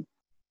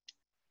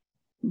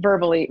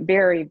verbally,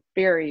 very,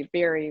 very,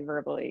 very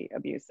verbally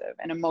abusive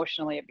and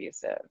emotionally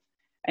abusive.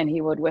 And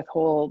he would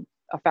withhold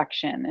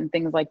affection and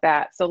things like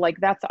that. So like,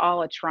 that's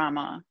all a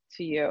trauma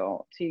to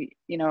you,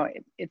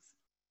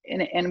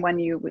 and when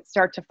you would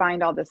start to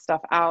find all this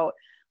stuff out,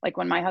 like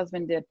when my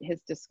husband did his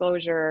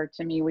disclosure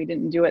to me, we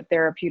didn't do it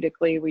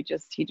therapeutically.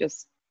 He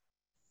just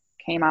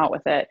came out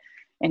with it,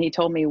 and he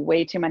told me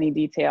way too many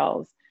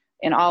details,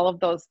 and all of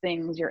those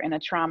things, you're in a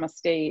trauma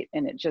state,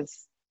 and it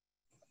just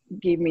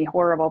gave me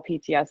horrible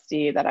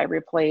PTSD that I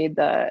replayed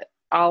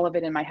all of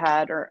it in my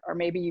head. Or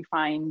maybe you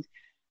find,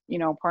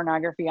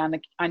 pornography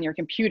on your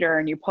computer,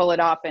 and you pull it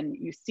up and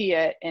you see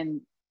it, and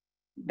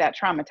that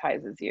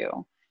traumatizes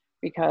you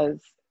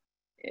because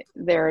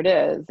there it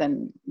is,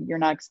 and you're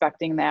not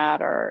expecting that,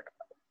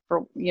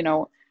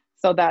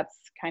 so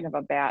that's kind of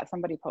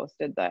somebody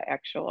posted the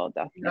actual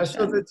definition.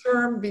 So the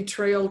term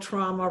betrayal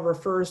trauma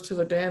refers to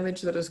the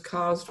damage that is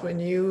caused when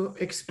you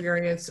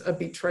experience a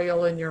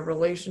betrayal in your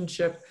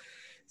relationship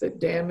that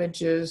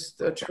damages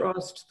the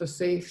trust, the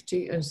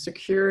safety, and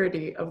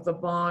security of the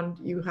bond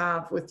you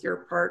have with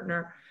your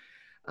partner.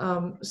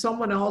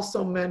 Someone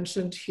also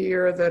mentioned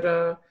here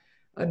that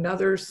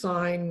another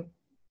sign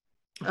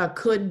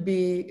could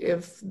be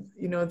if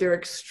they're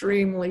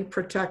extremely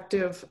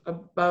protective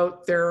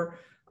about their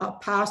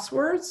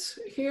passwords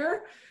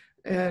here.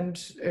 And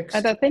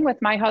the thing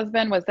with my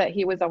husband was that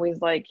he was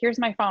always like, here's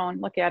my phone,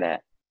 look at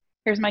it.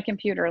 Here's my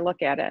computer,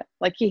 look at it.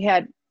 Like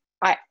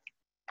I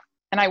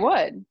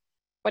would,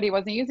 but he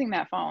wasn't using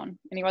that phone,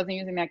 and he wasn't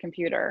using that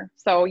computer.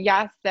 So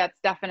yes, that's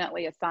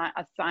definitely a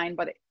sign,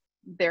 but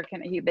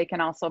they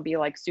can also be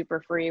like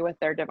super free with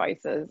their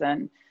devices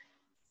and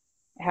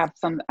have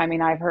some, I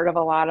mean, I've heard of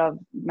a lot of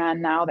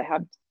men now that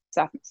have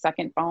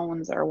second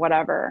phones or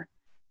whatever.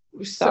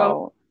 So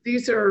So,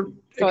 these are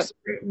so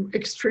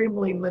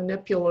extremely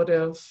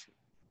manipulative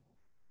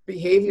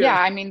behaviors. yeah,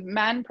 I mean,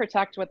 men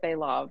protect what they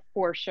love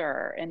for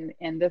sure.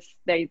 And this,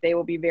 they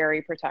will be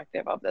very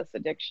protective of this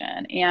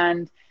addiction.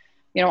 And,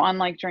 you know,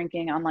 unlike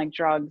drinking, unlike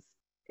drugs,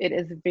 it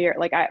is very,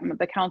 like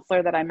the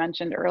counselor that I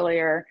mentioned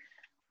earlier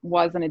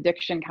was an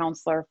addiction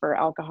counselor for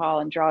alcohol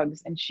and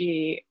drugs. And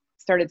she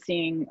started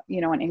seeing,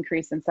 you know, an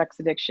increase in sex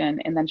addiction.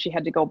 And then she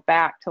had to go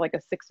back to like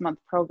a 6-month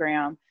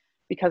program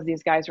because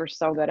these guys were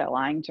so good at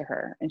lying to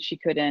her and she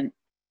couldn't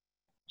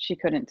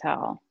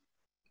tell.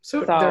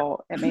 So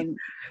So, I mean,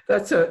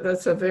 that's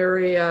a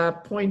very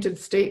pointed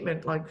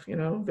statement. Like, you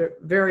know, they're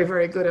very,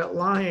 very good at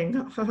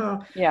lying.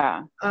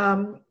 yeah.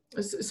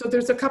 So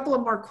there's a couple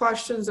of more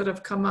questions that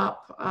have come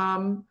up.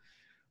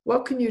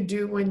 What can you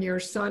do when your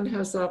son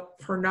has a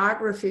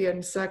pornography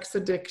and sex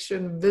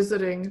addiction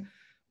visiting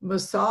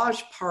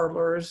massage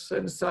parlors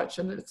and such,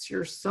 and it's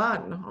your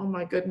son? Oh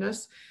my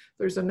goodness.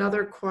 There's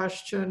another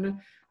question.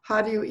 How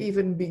do you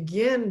even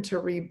begin to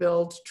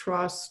rebuild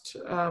trust,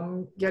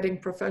 getting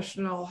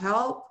professional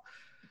help?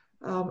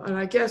 And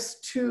I guess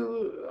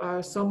too,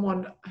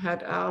 someone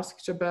had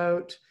asked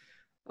about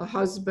a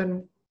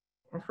husband,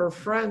 her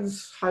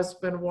friend's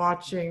husband,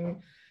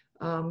 watching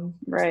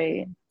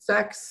Right.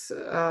 sex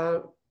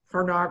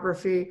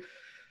pornography.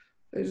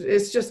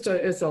 It's just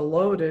this is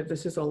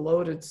a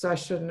loaded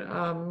session.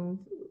 I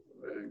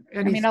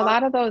Any mean, a thought?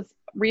 lot of those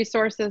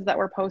resources that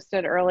were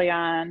posted early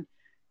on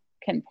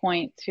can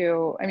point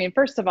to, I mean,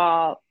 first of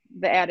all,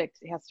 the addict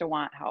has to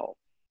want help.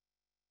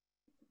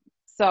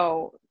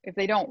 So if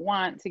they don't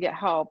want to get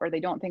help or they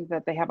don't think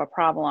that they have a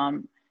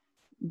problem,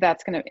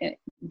 that's going to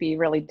be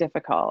really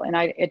difficult. And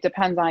it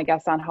depends on, I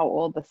guess, on how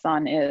old the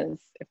son is.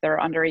 If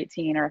they're under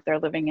 18 or if they're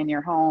living in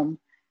your home,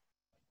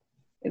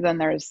 then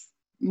there's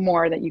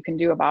more that you can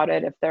do about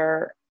it. If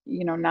they're,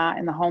 you know, not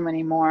in the home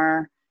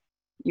anymore,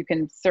 you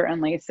can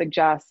certainly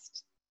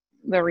suggest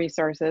the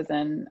resources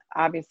and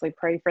obviously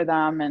pray for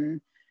them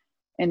and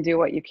do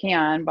what you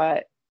can.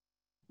 But,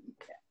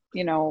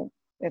 you know,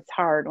 it's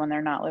hard when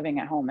they're not living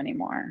at home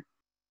anymore.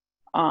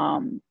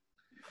 And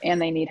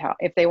they need help.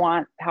 If they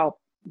want help,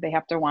 they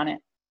have to want it.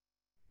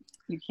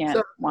 You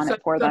can't want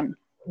it for them.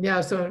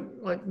 Yeah, so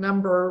like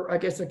I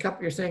guess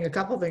you're saying a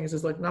couple things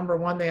is like, number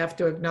one, they have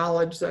to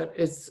acknowledge that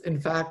it's in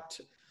fact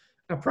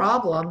a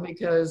problem,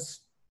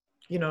 because,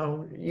 you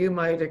know, you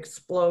might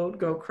explode,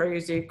 go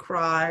crazy,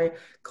 cry,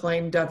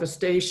 claim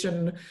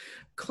devastation,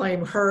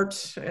 claim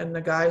hurt, and the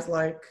guy's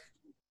like,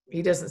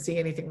 he doesn't see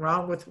anything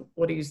wrong with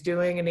what he's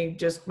doing, and he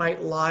just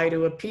might lie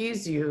to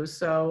appease you.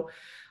 So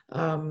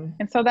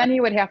And so then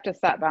you would have to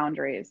set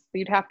boundaries.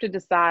 You'd have to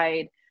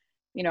decide,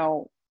 you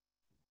know,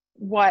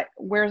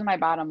 where's my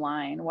bottom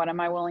line? What am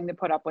I willing to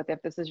put up with?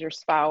 If this is your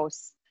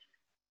spouse,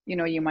 you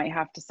know, you might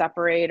have to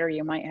separate, or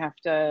you have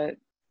to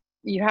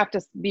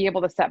be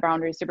able to set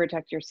boundaries to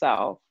protect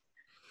yourself.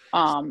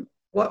 Because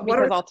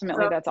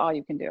ultimately that's all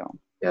you can do.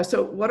 Yeah.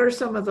 So what are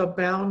some of the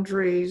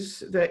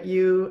boundaries that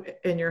you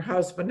and your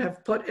husband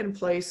have put in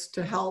place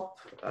to help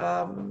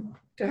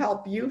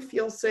you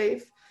feel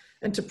safe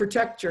and to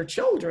protect your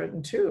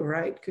children too,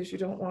 right? Because you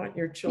don't want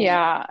your children.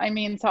 Yeah. I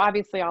mean, so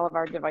obviously all of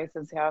our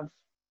devices have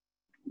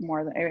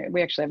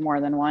we actually have more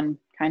than one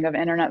kind of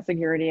internet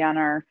security on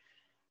our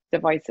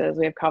devices.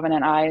 We have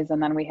Covenant Eyes,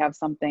 and then we have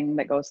something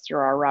that goes through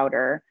our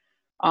router.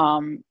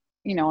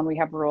 You know, and we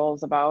have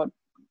rules about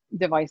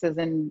devices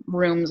in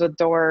rooms with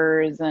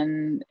doors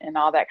and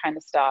all that kind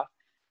of stuff.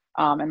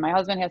 And my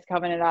husband has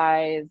Covenant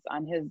Eyes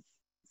on his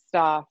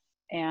stuff,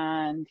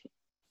 and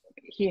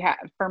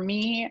for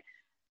me,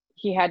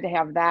 he had to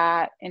have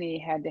that, and he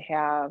had to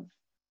have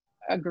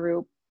a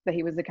group that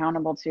he was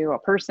accountable to, a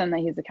person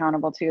that he's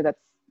accountable to.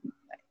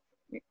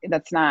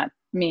 That's not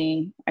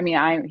me. I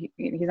mean,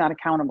 he's not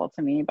accountable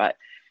to me, but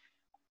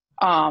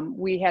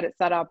we had it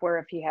set up where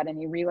if he had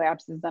any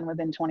relapses, then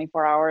within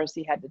 24 hours,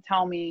 he had to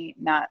tell me,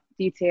 not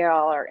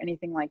detail or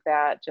anything like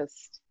that,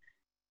 just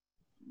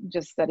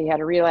that he had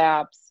a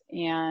relapse.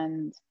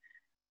 And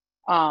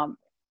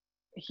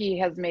he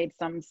has made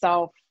some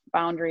self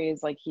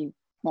boundaries, like he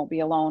won't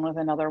be alone with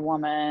another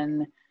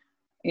woman,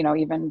 you know,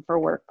 even for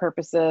work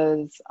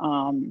purposes.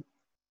 And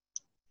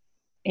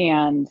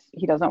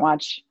he doesn't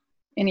watch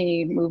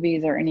any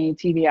movies or any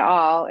TV at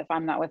all if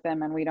I'm not with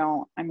him. And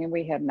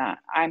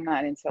I'm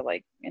not into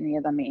like any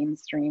of the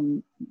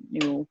mainstream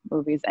new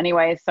movies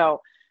anyway.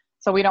 So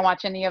we don't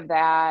watch any of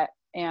that.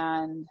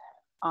 And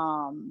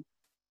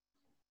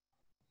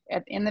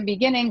in the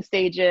beginning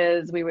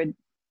stages,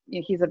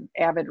 he's an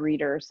avid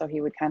reader, so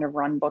he would kind of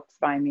run books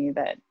by me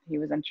that he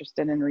was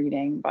interested in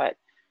reading, but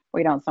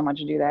we don't so much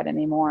do that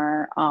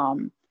anymore.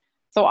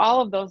 So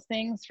all of those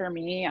things for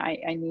me,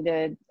 I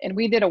needed, and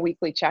we did a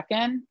weekly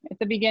check-in at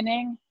the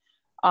beginning.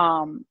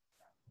 And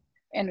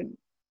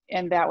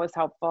that was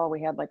helpful.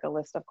 We had like a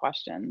list of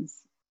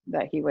questions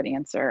that he would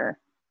answer,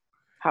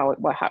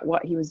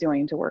 what he was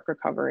doing to work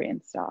recovery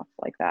and stuff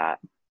like that.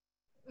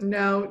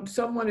 Now,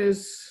 someone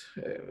is,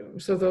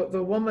 so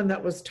the woman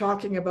that was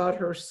talking about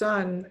her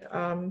son,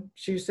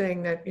 she's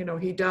saying that,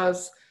 he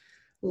does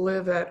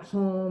live at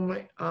home,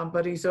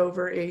 but he's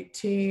over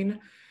 18.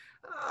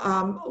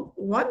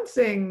 One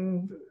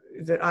thing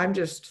that I'm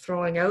just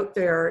throwing out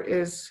there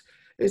is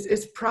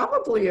it's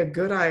probably a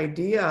good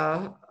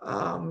idea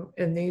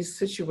in these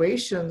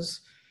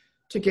situations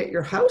to get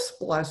your house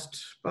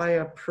blessed by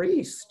a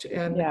priest.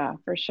 Yeah,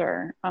 for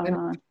sure.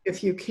 And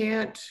if you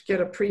can't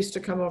get a priest to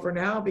come over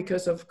now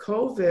because of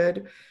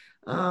COVID,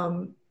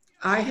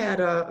 I had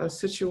a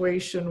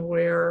situation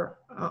where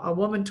a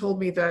woman told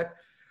me that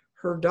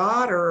her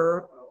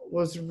daughter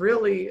was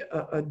really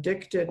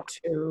addicted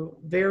to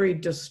very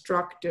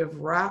destructive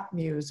rap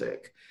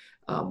music.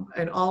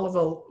 And all of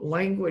the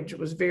language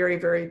was very,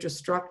 very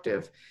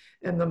destructive.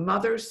 And the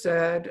mother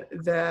said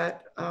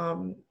that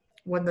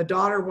when the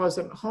daughter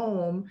wasn't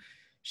home,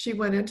 she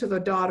went into the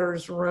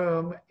daughter's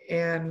room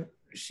and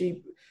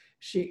she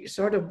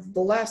sort of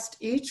blessed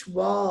each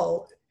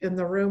wall in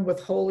the room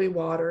with holy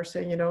water,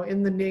 saying,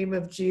 in the name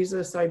of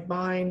Jesus, I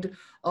bind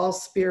all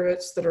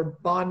spirits that are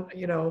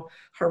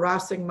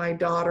harassing my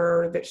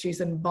daughter, that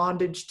she's in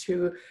bondage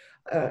to.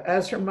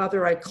 As her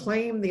mother, I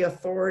claim the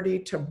authority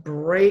to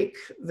break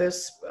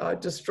this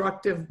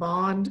destructive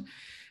bond.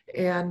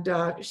 And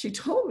she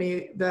told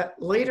me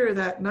that later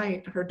that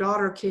night, her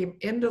daughter came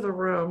into the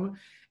room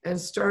and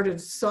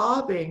started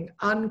sobbing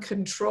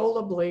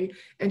uncontrollably.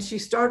 And she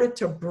started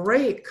to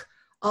break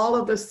all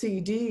of the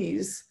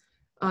CDs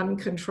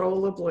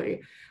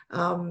uncontrollably.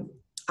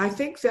 I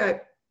think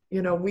that,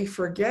 we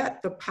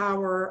forget the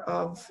power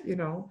of,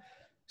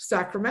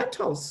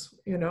 sacramentals,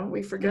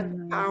 we forget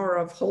the power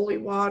of holy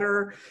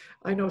water.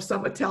 I know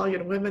some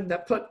Italian women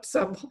that put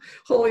some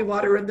holy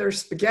water in their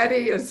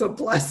spaghetti and some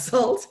blessed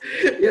salt,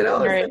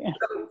 Right.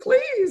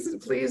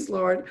 please,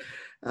 Lord.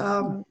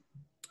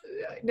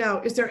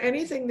 Now, is there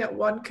anything that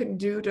one can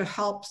do to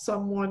help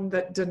someone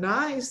that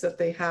denies that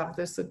they have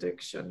this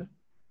addiction?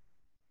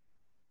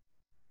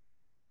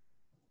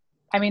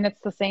 I mean,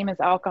 it's the same as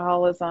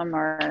alcoholism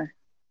or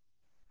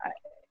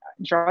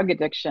drug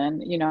addiction,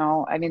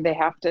 I mean,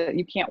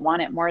 you can't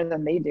want it more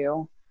than they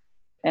do.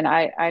 And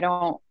I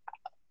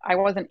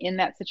wasn't in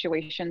that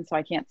situation, so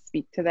I can't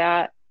speak to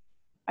that.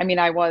 I mean,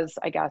 I was,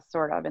 I guess,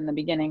 sort of in the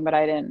beginning, but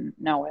I didn't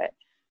know it.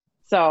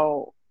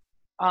 So,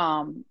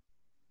 I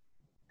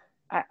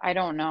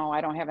don't know.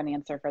 I don't have an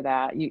answer for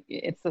that.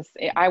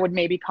 I would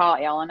maybe call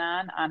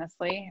Al-Anon,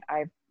 honestly.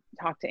 I've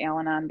talked to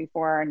Al-Anon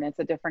before, and it's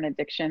a different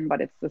addiction, but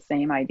it's the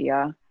same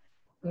idea.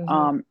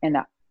 Mm-hmm. And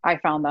I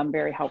found them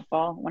very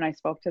helpful when I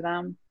spoke to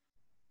them.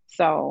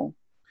 So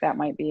that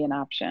might be an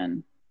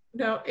option.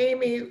 Now,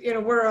 Amy,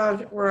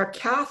 we're a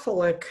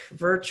Catholic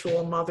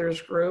virtual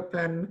mothers group,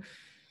 and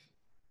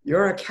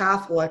you're a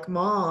Catholic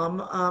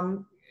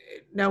mom.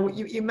 Now,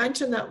 you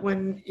mentioned that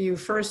when you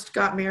first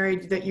got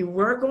married that you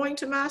were going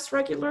to Mass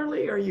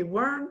regularly, or you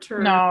weren't?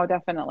 Or... No,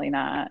 definitely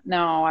not.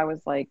 No, I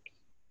was like,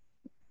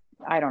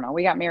 I don't know.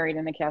 We got married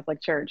in the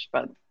Catholic Church,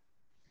 but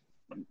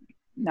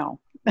no.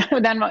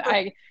 Then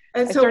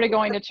I started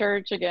going to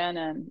church again,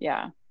 and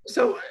yeah.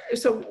 So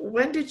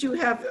when did you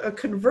have a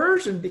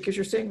conversion? Because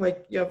you're saying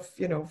like you have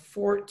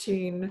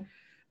 14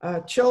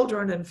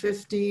 children and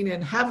 15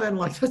 in heaven.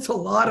 Like that's a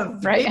lot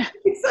of right.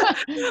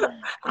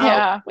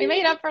 Yeah, we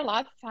made up for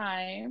lost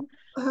time.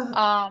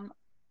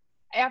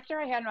 After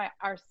I had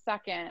our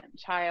second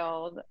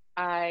child,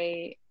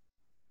 I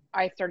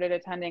started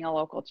attending a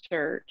local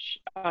church,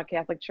 a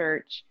Catholic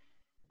church.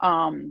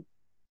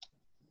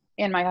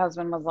 And my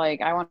husband was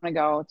like, I want to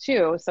go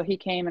too. So he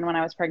came, and when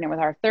I was pregnant with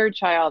our third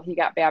child, he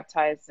got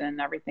baptized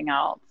and everything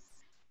else.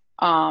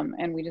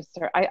 And we just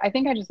I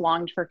think I just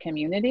longed for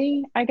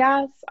community, I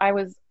guess. I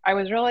was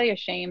really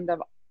ashamed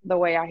of the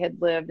way I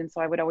had lived. And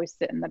so I would always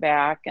sit in the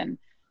back, and,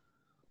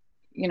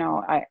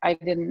 I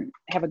didn't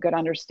have a good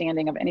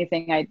understanding of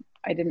anything. I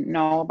didn't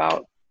know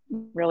about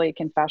really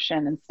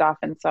confession and stuff.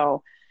 And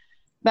so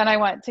then I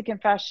went to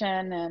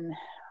confession, and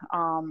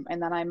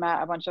then I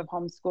met a bunch of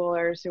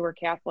homeschoolers who were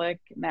Catholic,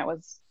 and that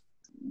was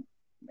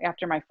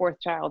after my fourth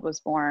child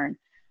was born.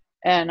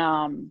 And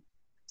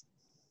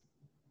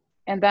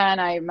then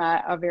I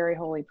met a very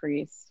holy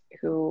priest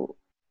who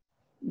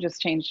just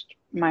changed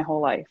my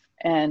whole life.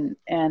 And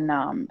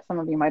some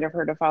of you might have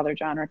heard of Father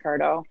John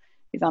Ricardo.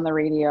 He's on the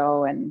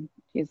radio, and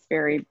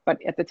but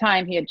at the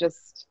time he had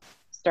just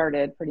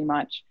started pretty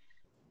much.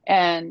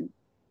 And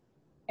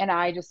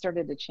I just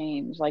started to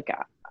change. Like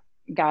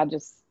God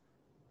just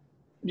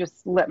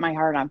lit my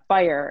heart on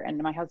fire, and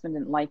my husband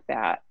didn't like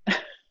that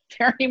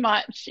very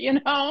much,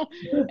 and I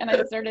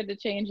started to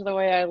change the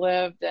way I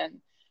lived. And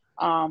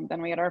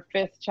then we had our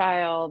fifth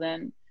child,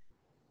 and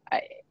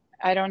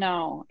I don't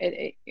know.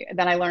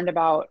 Then I learned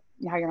about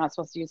how you're not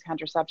supposed to use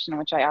contraception,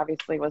 which I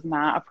obviously was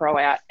not a pro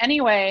at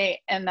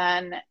anyway. And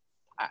then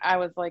I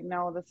was like,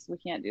 no, we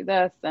can't do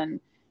this. But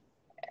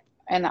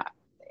when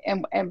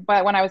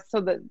I was,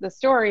 the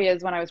story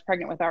is when I was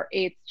pregnant with our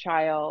eighth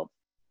child,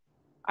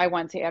 I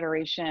went to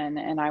adoration,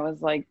 and I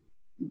was like,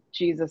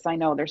 Jesus, I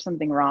know there's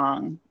something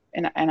wrong.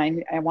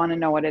 I want to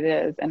know what it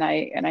is. And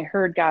I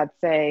heard God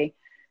say,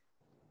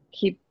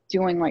 keep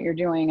doing what you're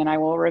doing and I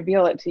will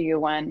reveal it to you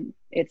when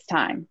it's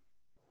time.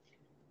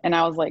 And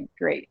I was like,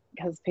 great,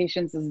 because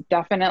patience is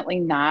definitely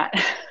not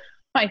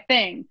my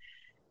thing.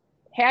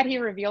 Had he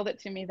revealed it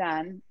to me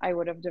then, I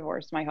would have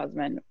divorced my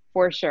husband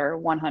for sure,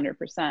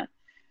 100%.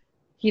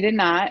 He did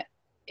not.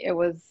 It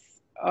was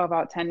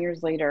about 10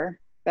 years later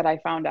that I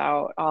found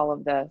out all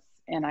of this,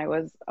 and I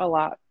was a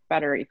lot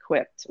better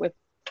equipped with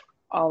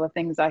all the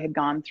things I had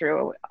gone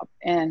through.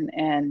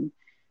 And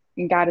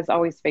God is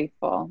always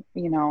faithful,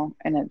 and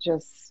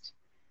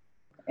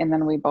and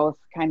then we both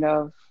kind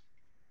of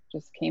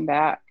just came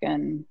back,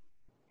 and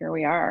here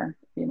we are.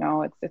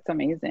 It's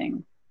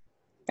amazing.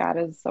 God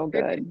is so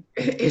good.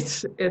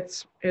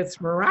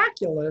 It's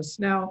miraculous.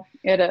 Now,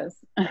 It is.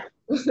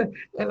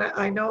 and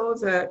I know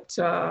that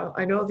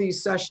I know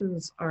these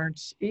sessions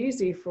aren't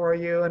easy for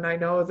you, and I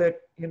know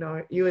that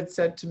you had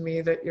said to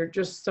me that you're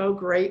just so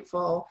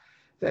grateful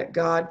that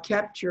God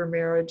kept your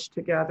marriage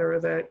together,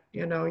 that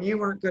you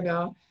weren't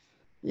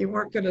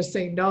gonna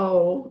say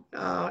no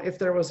if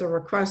there was a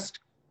request.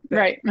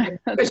 Right.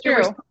 That's true.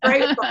 You're so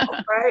grateful,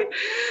 right?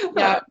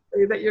 Yeah.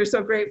 That you're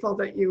so grateful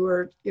that you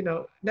were,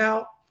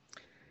 now.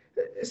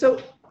 So,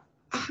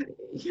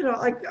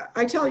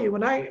 I tell you,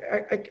 when I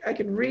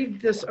can read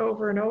this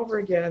over and over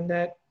again,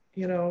 that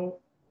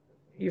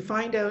you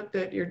find out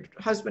that your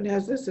husband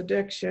has this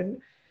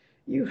addiction,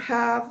 you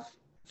have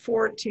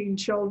 14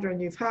 children,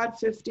 you've had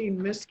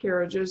 15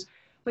 miscarriages.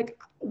 Like,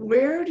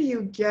 where do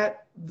you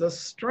get the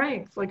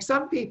strength? Like,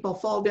 some people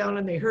fall down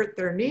and they hurt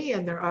their knee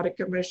and they're out of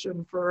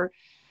commission for,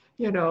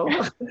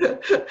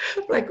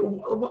 like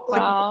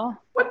Well,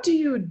 what do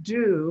you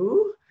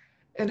do?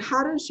 And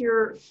how does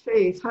your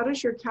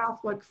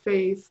Catholic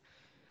faith,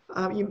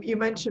 you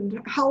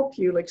mentioned help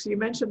you, so you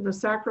mentioned the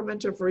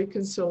sacrament of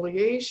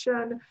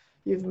reconciliation,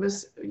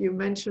 you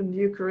mentioned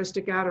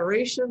Eucharistic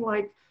adoration,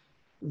 like,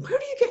 where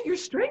do you get your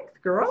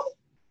strength, girl?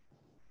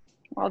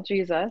 well,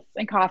 Jesus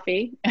and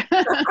coffee.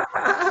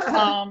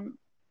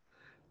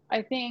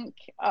 I think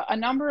a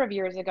number of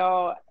years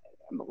ago,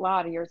 a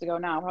lot of years ago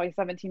now, probably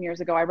 17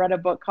 years ago, I read a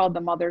book called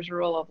The Mother's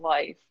Rule of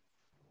Life.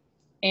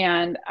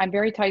 And I'm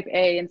very type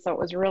A. And so it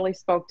was really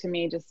spoke to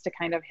me just to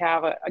kind of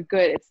have a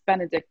good, it's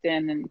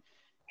Benedictine, and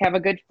have a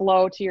good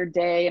flow to your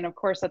day. And of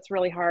course, that's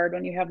really hard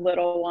when you have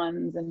little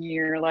ones and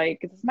you're like,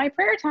 this is my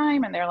prayer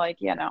time. And they're like,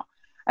 yeah, no,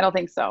 I don't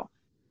think so.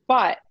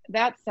 But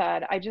that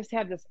said, I just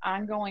had this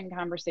ongoing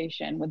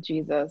conversation with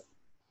Jesus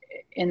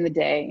in the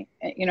day.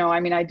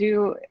 I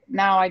do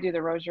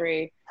the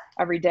rosary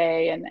every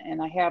day,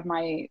 and I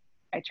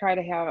try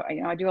to have,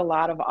 I do a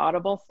lot of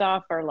audible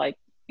stuff, or like,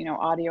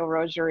 audio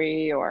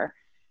rosary or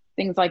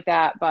things like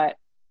that. But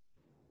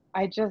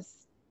I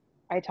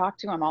talk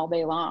to him all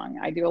day long.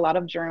 I do a lot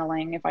of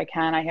journaling. If I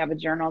can, I have a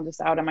journal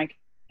just out on my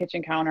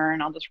kitchen counter,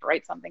 and I'll just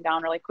write something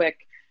down really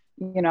quick,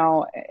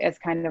 as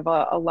kind of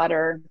a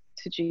letter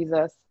to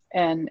Jesus.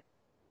 And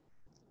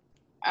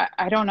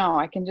I don't know.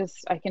 I can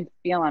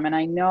feel him, and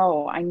I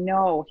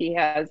know he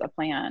has a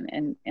plan.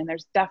 And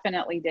there's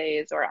definitely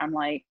days where I'm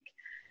like,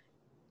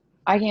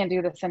 I can't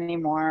do this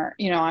anymore.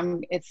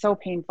 It's so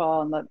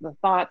painful, and the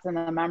thoughts and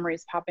the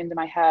memories pop into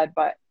my head,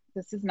 but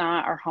this is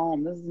not our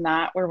home. This is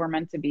not where we're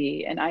meant to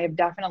be. And I have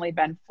definitely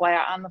been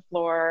flat on the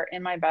floor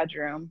in my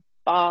bedroom,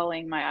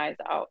 bawling my eyes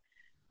out,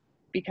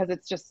 because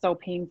it's just so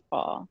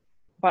painful.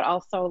 But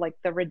also, like,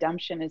 the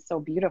redemption is so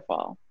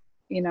beautiful,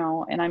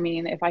 and I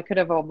mean, if I could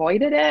have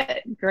avoided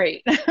it,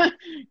 great.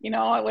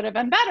 It would have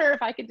been better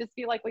if I could just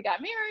be like, we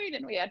got married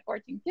and we had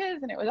 14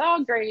 kids and it was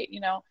all great,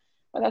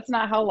 but that's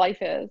not how life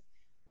is.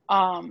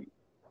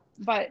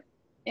 But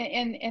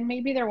and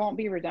maybe there won't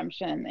be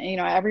redemption.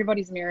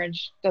 Everybody's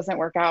marriage doesn't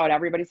work out.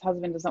 Everybody's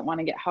husband doesn't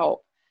want to get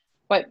help,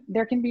 but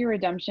there can be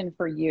redemption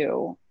for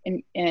you.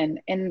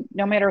 And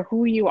no matter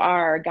who you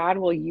are, God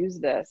will use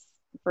this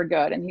for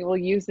good, and he will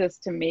use this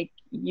to make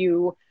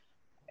you,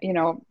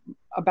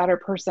 a better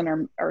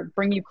person, or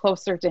bring you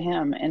closer to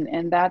him.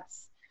 And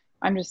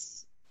I'm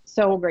just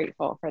so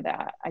grateful for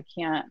that. I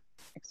can't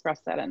express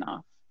that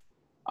enough.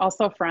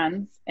 Also,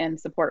 friends and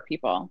support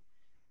people.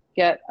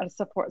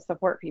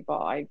 Support people.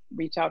 I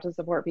reach out to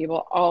support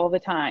people all the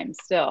time.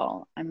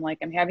 Still, I'm like,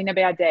 I'm having a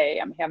bad day,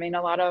 I'm having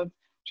a lot of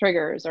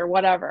triggers or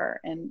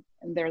whatever, and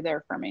they're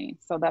there for me.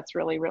 So that's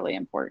really, really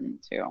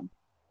important too.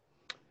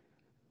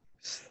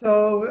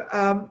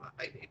 So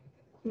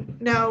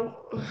now,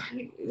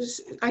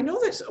 I know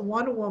that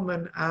one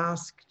woman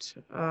asked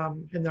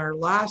in our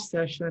last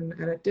session,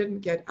 and it didn't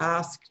get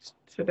asked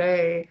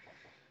today,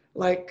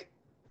 like,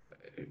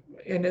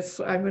 and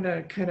I'm going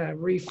to kind of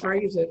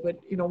rephrase it, but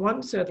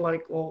one said,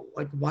 like, well,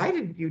 like, why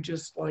didn't you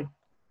just, like,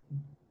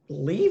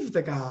 leave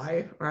the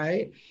guy,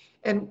 right?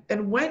 And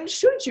when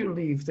should you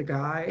leave the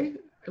guy?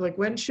 Like,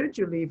 when should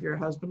you leave your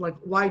husband? Like,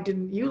 why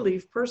didn't you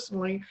leave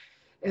personally?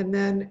 And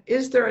then,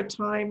 is there a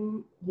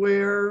time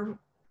where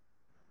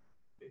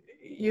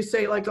you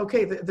say, like,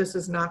 okay, this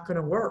is not going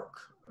to work,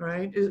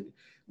 right?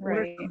 What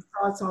are Right. your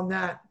thoughts on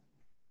that?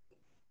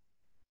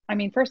 I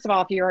mean, first of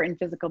all, if you're in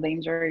physical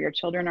danger, your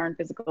children are in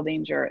physical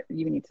danger,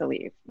 you need to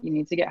leave. You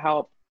need to get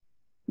help.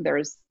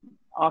 There's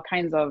all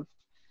kinds of,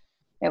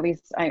 at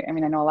least, I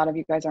mean, I know a lot of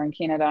you guys are in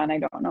Canada and I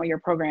don't know your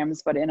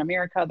programs, but in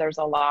America, there's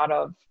a lot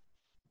of,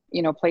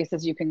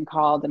 places you can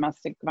call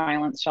domestic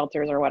violence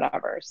shelters or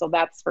whatever. So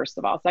that's first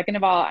of all. Second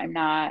of all, I'm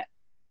not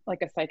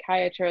like a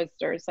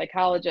psychiatrist or a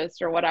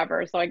psychologist or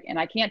whatever. So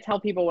I can't tell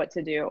people what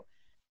to do.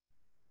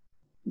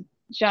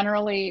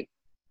 Generally,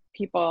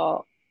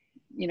 people,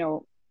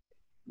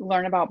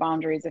 learn about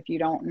boundaries if you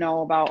don't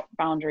know about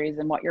boundaries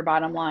and what your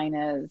bottom line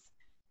is.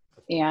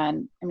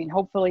 And I mean,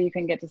 hopefully you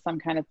can get to some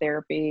kind of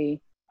therapy,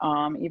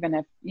 even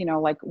if,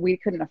 like we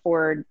couldn't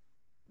afford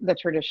the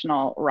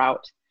traditional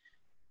route.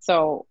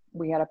 So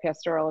we had a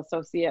pastoral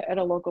associate at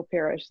a local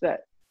parish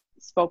that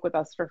spoke with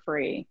us for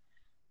free.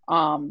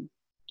 And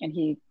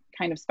he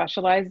kind of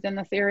specialized in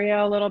this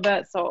area a little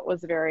bit. So it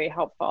was very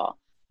helpful.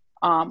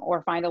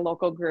 Or find a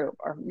local group,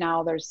 or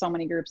now there's so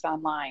many groups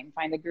online,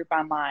 find a group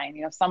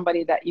online,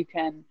 somebody that you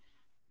can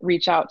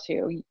reach out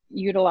to,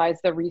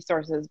 utilize the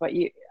resources. But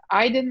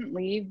I didn't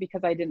leave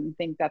because I didn't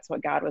think that's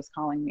what God was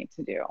calling me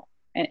to do.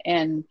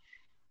 And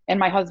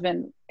my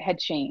husband had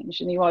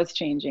changed, and he was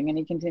changing, and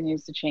he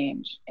continues to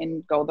change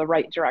and go the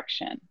right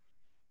direction.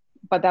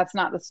 But that's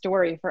not the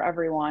story for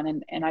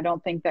everyone. And I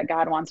don't think that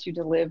God wants you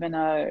to live in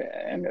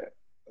and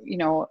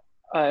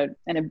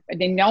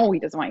they know he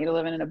doesn't want you to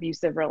live in an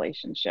abusive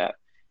relationship,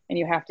 and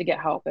you have to get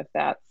help if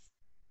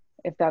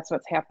that's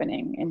what's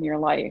happening in your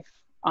life.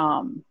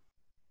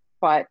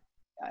 But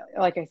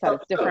like I said,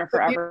 it's different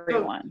for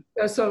everyone.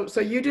 So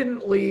you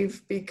didn't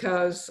leave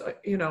because,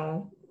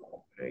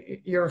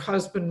 your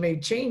husband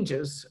made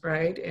changes,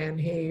 right? And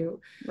he,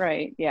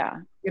 right.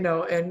 Yeah.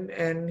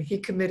 And he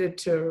committed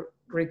to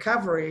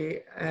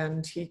recovery,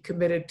 and he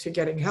committed to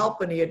getting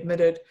help, and he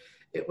admitted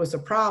it was a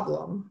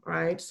problem,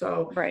 right?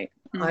 So right.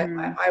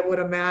 Mm-hmm. I would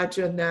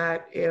imagine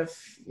that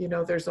if,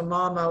 there's a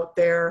mom out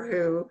there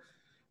who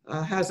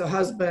has a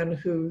husband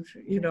who,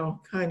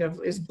 kind of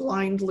is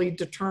blindly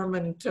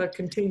determined to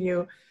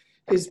continue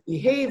his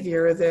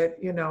behavior, that,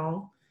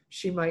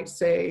 she might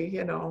say,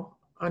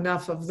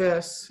 enough of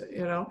this,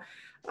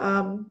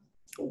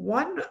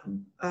 one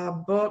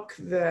book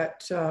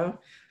that,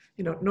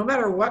 no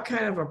matter what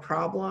kind of a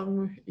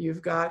problem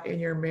you've got in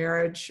your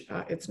marriage,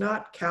 it's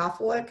not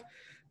Catholic,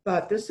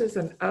 but this is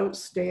an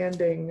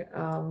outstanding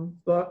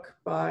book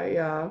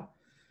by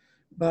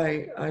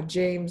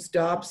James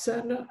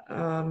Dobson.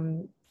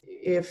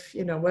 If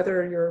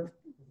whether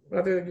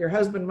your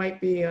husband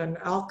might be an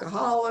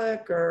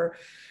alcoholic or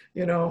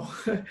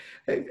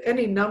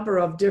any number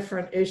of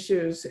different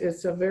issues,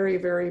 it's a very,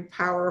 very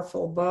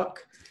powerful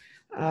book.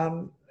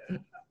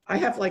 I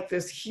have like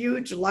this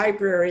huge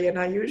library, and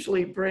I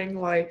usually bring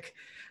like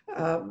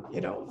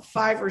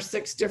 5 or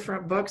 6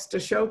 different books to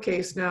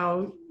showcase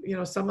now.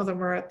 Some of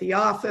them are at the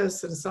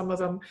office and some of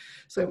them,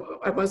 so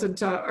I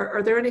wasn't,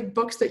 are there any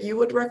books that you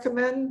would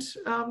recommend,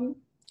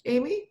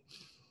 Amy?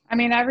 I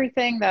mean,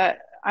 everything that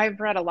I've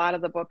read, a lot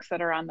of the books that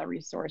are on the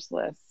resource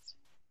list.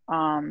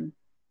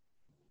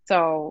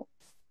 So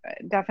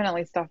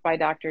definitely stuff by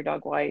Dr.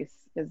 Doug Weiss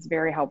is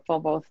very helpful,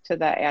 both to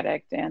the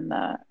addict and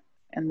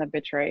the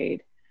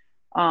betrayed.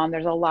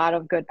 There's a lot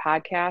of good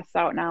podcasts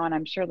out now, and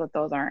I'm sure that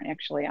those aren't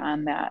actually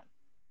on that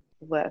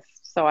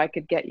list. So I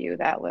could get you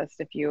that list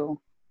if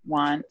you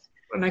want.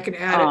 And I can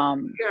add it.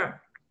 Yeah.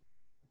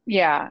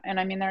 Yeah. And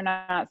I mean, they're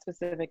not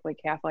specifically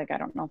Catholic. I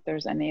don't know if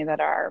there's any that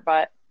are,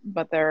 but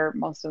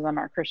most of them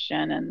are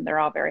Christian, and they're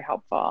all very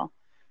helpful.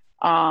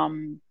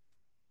 And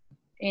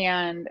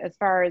as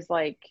far as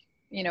like,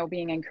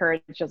 being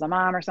encouraged as a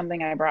mom or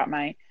something, I brought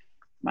my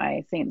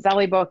St.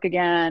 Zelly book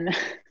again.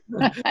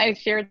 I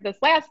shared this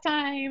last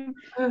time,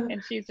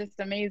 and she's just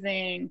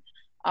amazing.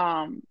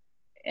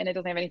 And it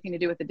doesn't have anything to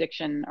do with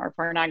addiction or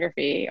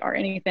pornography or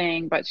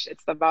anything, but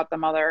it's about the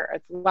mother.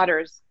 It's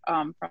letters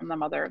from the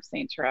mother of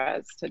St.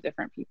 Therese to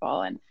different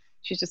people. And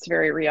she's just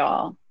very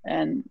real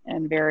and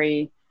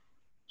very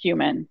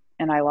human.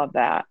 And I love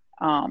that.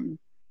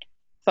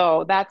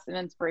 So that's an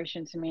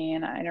inspiration to me.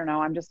 And I don't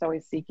know, I'm just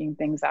always seeking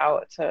things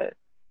out to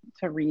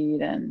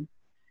read and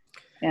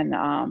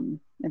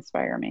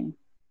inspire me.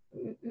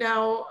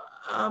 Now,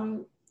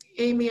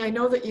 Amy, I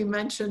know that you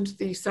mentioned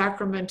the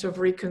sacrament of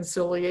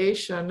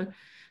reconciliation.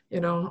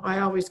 I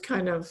always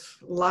kind of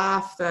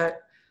laugh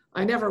that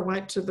I never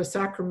went to the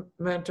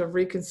sacrament of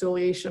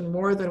reconciliation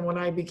more than when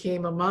I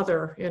became a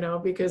mother,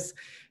 because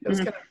it was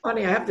kind of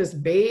funny. I have this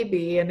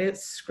baby and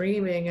it's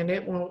screaming and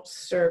it won't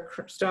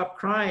stop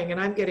crying, and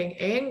I'm getting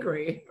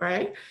angry,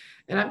 right?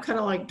 And I'm kind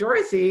of like,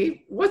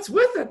 Dorothy, what's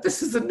with it?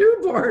 This is a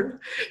newborn.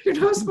 You're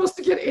not supposed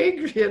to get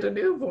angry at a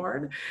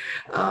newborn.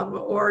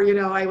 Or,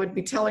 I would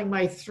be telling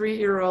my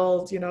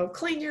 3-year-old,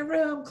 clean your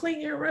room, clean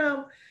your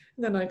room.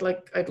 And then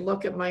I'd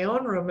look at my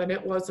own room and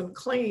it wasn't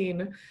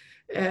clean.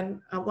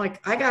 And I'm like,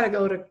 I got to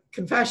go to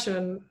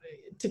confession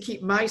to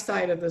keep my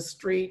side of the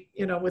street,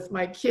 with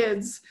my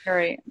kids.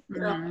 Right.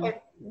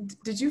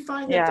 Did you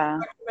find that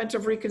the sacrament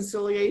of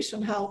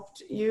reconciliation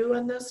helped you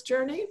in this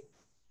journey?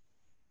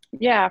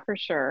 Yeah, for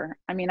sure.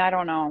 I mean, I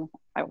don't know.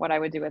 what I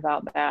would do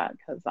without that,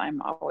 because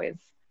I'm always,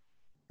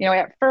 you know,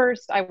 at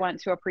first I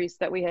went to a priest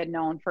that we had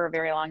known for a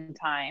very long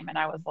time, and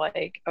I was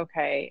like,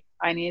 okay,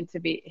 I need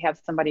to have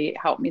somebody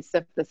help me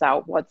sift this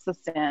out. What's the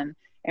sin,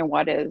 and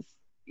what is,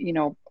 you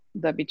know,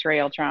 the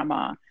betrayal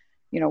trauma?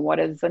 You know, what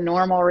is the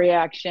normal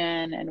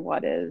reaction, and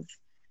what is,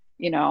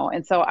 you know,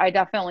 and so I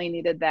definitely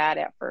needed that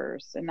at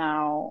first. And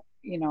now,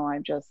 you know, I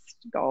just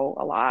go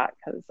a lot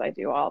because I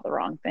do all the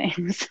wrong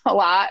things a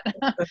lot,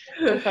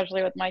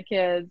 especially with my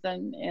kids.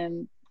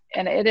 And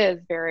it is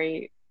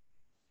very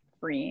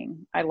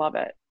freeing. I love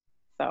it.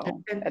 So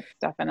And, it's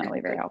definitely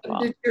very and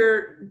helpful.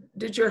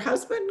 did your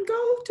husband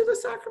go to the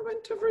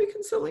sacrament of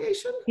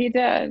reconciliation? He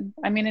did.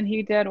 I mean, and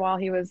he did while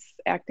he was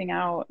acting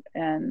out.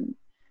 And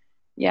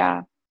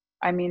yeah,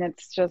 I mean,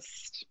 it's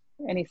just,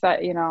 and he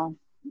said, you know,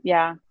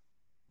 yeah.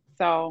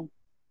 So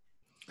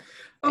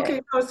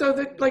Okay, so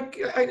that, like,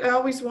 I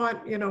always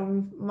want, you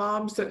know,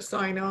 moms that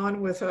sign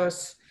on with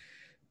us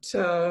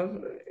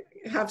to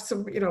have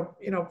some,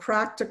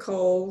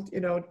 practical,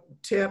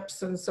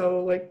 tips. And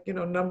so, like,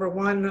 number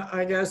one,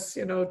 I guess,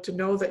 to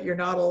know that you're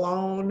not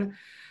alone.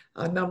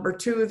 Number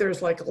two,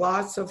 there's like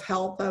lots of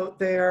help out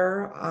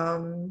there.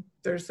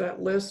 There's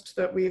that list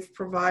that we've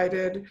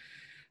provided.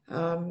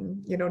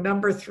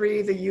 Number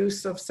three, the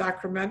use of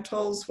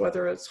sacramentals,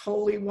 whether it's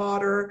holy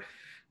water,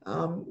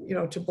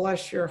 to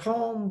bless your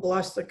home,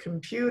 bless the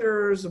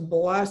computers,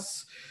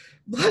 bless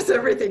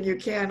everything you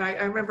can.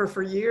 I remember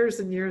for years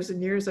and years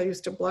and years, I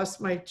used to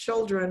bless my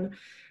children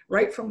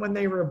right from when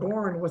they were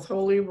born with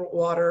holy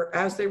water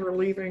as they were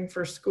leaving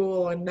for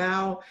school. And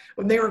now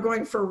when they were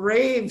going for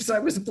raves, I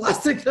was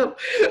blessing them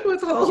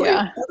with holy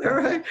water,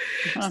 right?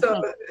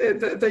 So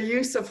the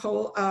use of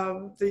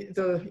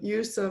the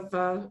use of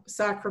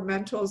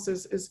sacramentals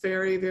is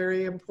very,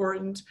 very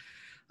important.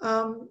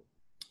 I'm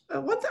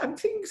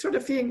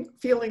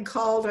feeling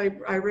called.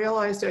 I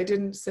realized I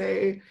didn't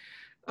say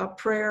a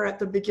prayer at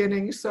the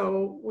beginning,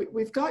 so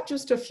we've got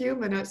just a few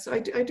minutes. I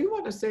do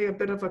want to say a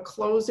bit of a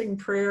closing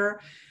prayer,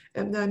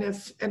 and then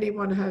if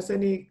anyone has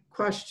any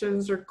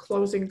questions or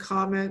closing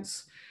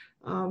comments,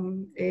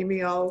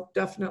 Amy, I'll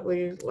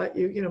definitely let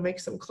you, make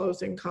some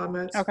closing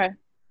comments. Okay.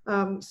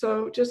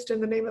 So just in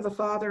the name of the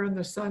Father and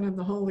the Son and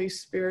the Holy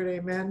Spirit,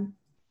 amen.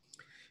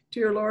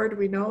 Dear Lord,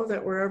 we know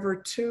that wherever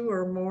two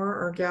or more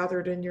are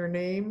gathered in your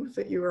name,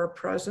 that you are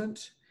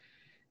present,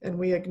 and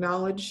we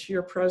acknowledge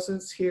your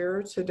presence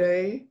here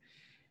today.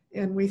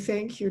 And we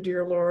thank you,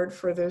 dear Lord,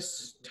 for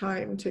this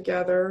time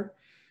together.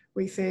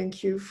 We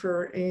thank you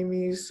for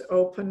Amy's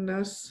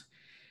openness,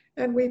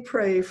 and we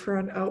pray for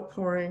an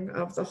outpouring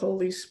of the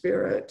Holy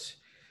Spirit,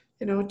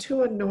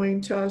 to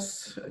anoint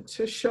us,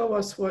 to show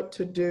us what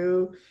to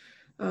do,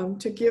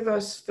 to give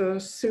us the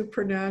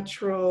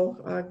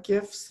supernatural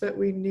gifts that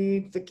we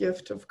need, the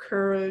gift of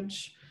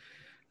courage,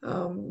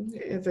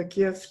 the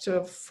gift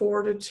of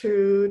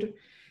fortitude,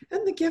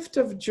 and the gift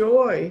of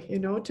joy,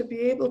 to be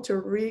able to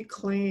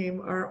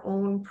reclaim our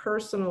own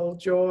personal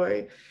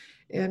joy,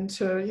 and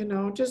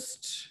to,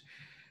 just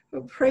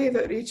pray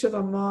that each of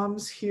the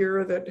moms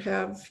here that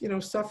have,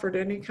 suffered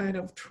any kind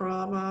of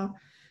trauma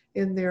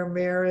in their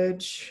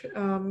marriage,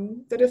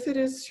 that if it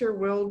is your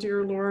will,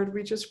 dear Lord,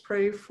 we just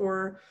pray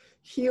for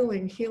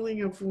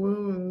healing of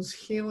wounds,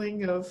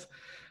 healing of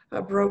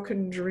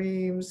broken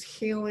dreams,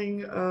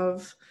 healing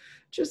of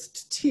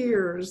just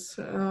tears.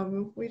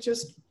 We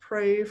just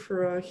pray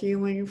for a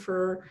healing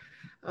for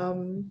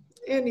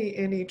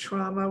any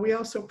trauma. We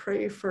also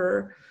pray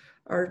for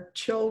our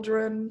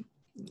children,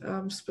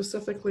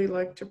 specifically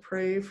like to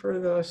pray for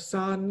the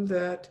son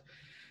that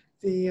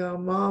the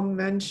mom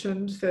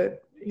mentioned,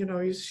 that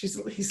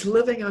he's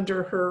living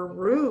under her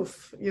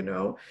roof,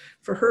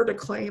 for her to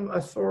claim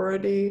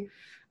authority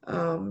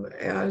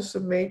as a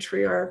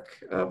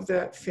matriarch of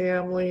that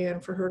family,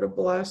 and for her to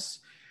bless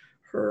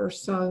her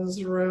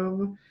son's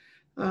room.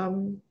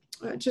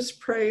 I just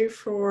pray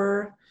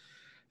for,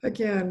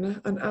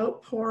 again, an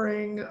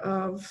outpouring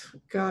of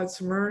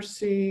God's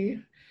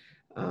mercy.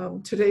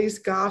 Today's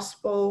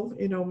gospel,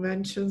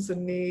 mentions a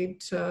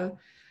need to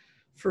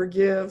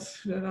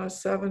forgive, not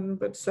 7,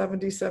 but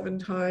 77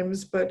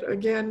 times. But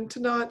again, to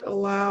not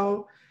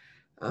allow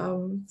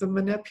the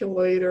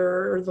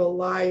manipulator or the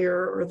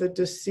liar or the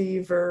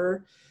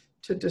deceiver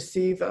to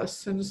deceive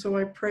us. And so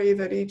I pray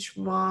that each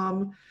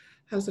mom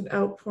has an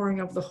outpouring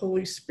of the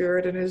Holy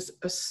Spirit and is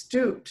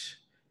astute.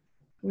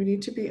 We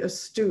need to be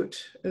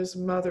astute as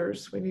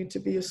mothers. We need to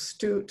be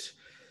astute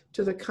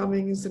to the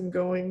comings and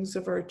goings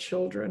of our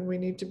children. We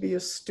need to be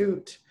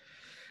astute.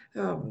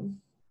 I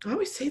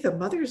always say the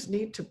mothers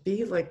need to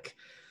be like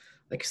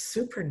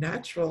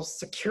supernatural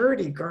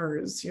security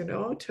guards,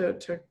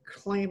 to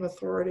claim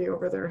authority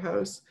over their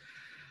house.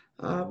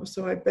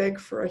 So I beg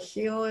for a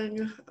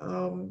healing,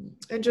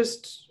 and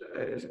just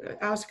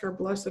ask our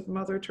Blessed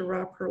Mother to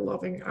wrap her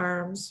loving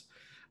arms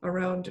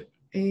around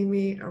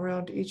Amy,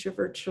 around each of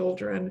her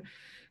children,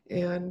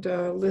 and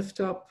lift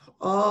up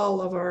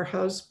all of our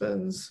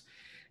husbands,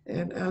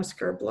 and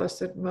ask our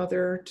Blessed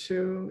Mother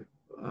to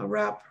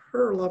wrap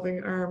her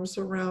loving arms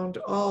around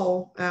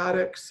all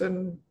addicts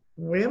and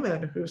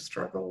women who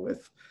struggle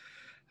with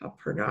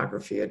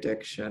pornography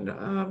addiction,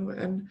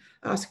 and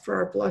ask for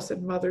our Blessed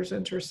Mother's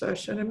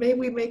intercession. And may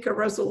we make a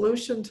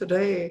resolution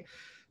today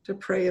to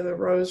pray the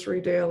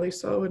Rosary daily.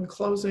 So in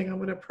closing, I'm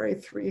going to pray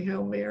 3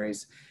 Hail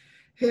Marys.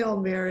 Hail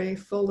Mary,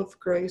 full of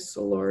grace,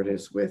 the Lord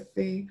is with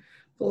thee.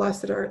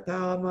 Blessed art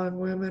thou among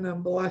women,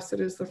 and blessed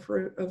is the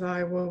fruit of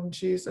thy womb,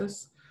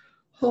 Jesus.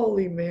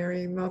 Holy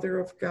Mary, Mother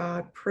of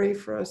God, pray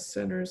for us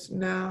sinners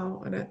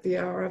now and at the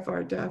hour of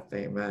our death.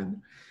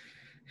 Amen.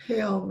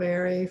 Hail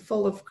Mary,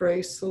 full of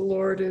grace, the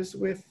Lord is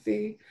with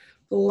thee.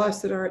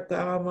 Blessed art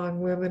thou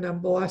among women,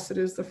 and blessed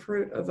is the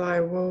fruit of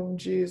thy womb,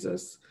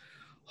 Jesus.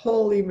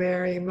 Holy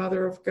Mary,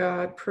 Mother of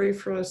God, pray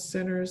for us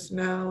sinners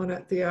now and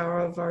at the hour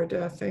of our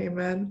death.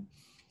 Amen.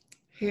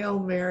 Hail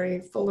Mary,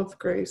 full of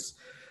grace,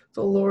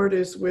 the Lord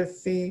is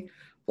with thee.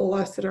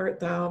 Blessed art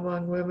thou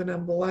among women,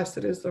 and blessed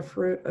is the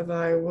fruit of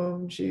thy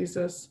womb,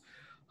 Jesus.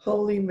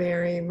 Holy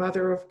Mary,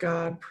 Mother of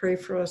God, pray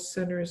for us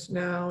sinners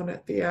now and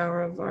at the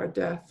hour of our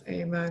death.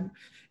 Amen.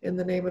 In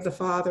the name of the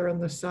Father,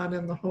 and the Son,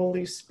 and the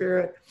Holy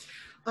Spirit.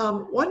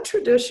 One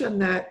tradition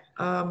that,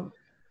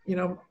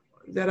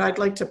 that I'd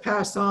like to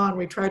pass on,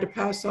 we try to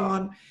pass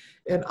on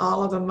in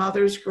all of the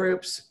mothers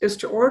groups, is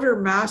to order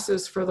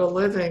masses for the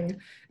living.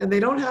 And they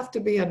don't have to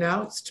be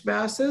announced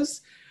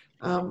masses.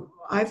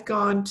 I've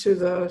gone to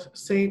the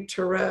St.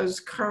 Therese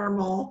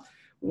Carmel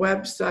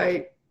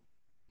website,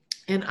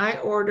 and I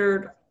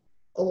ordered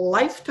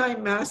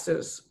lifetime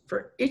masses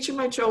for each of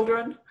my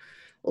children,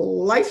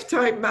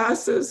 lifetime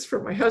masses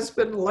for my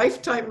husband,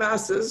 lifetime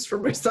masses for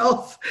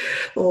myself,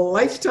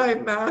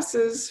 lifetime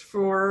masses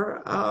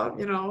for,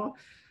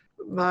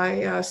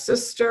 my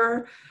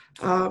sister.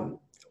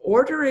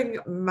 Ordering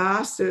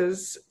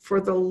masses for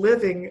the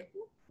living,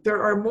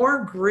 there are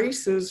more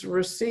graces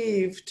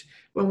received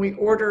when we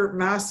order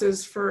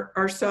masses for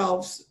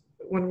ourselves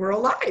when we're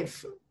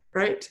alive,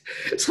 right?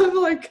 So I'm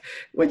like,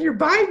 when you're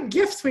buying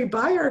gifts, we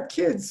buy our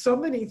kids so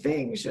many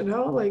things,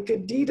 like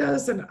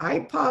Adidas and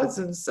iPods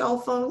and cell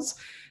phones.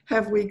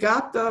 Have we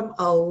got them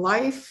a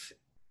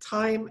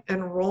lifetime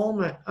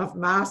enrollment of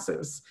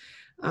masses?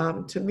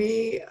 To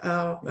me,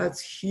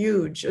 that's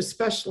huge,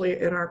 especially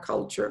in our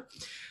culture.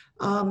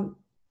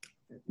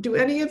 Do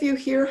any of you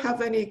here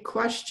have any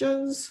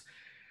questions?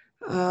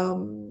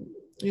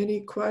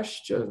 Any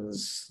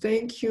questions?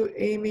 Thank you,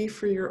 Amy,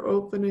 for your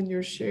open and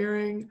your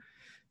sharing.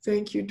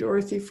 Thank you,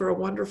 Dorothy, for a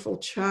wonderful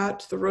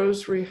chat. The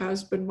rosary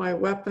has been my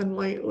weapon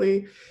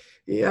lately.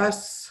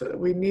 Yes,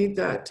 we need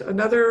that.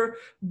 Another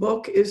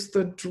book is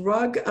The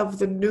Drug of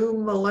the New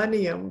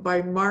Millennium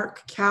by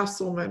Mark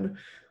Castleman,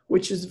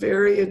 which is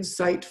very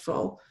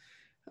insightful.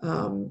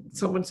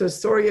 Someone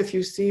says, sorry if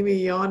you see me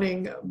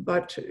yawning,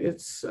 but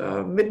it's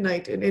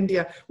midnight in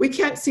India. We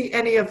can't see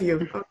any of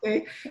you,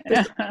 okay?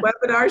 This is a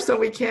webinar, so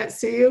we can't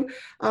see you.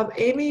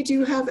 Amy, do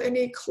you have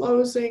any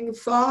closing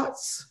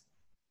thoughts?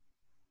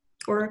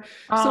 Or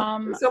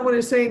someone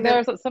is saying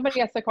that—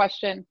 somebody asked a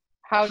question.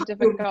 How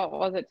difficult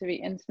was it to be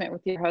intimate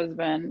with your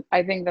husband?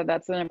 I think that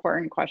that's an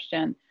important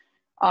question.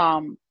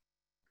 That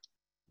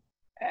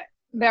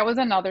was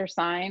another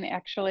sign,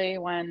 actually,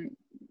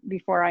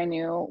 before I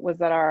knew, was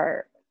that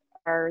our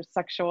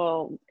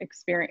sexual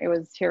experience, it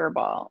was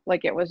terrible.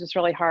 Like, it was just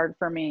really hard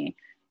for me.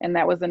 And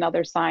that was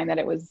another sign that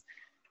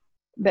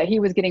that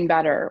he was getting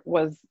better,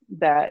 was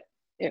that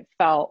it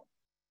felt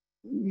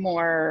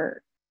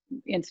more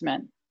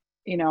intimate,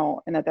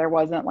 and that there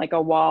wasn't like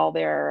a wall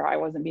there. I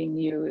wasn't being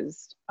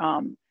used.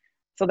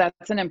 So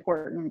that's an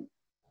important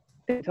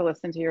thing to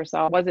listen to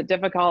yourself. Was it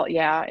difficult?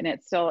 Yeah. And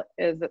it still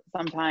is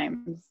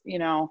sometimes,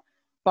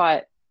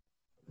 but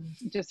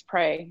just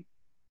pray,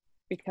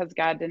 because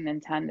God didn't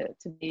intend it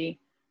to be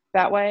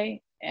that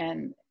way.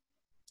 And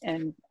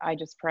I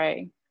just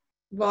pray.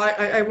 Well,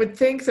 I would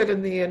think that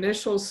in the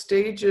initial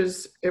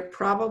stages, it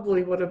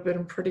probably would have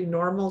been pretty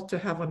normal to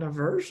have an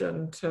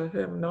aversion to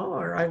him, no?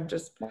 Or I'm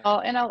just— Well,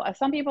 and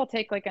some people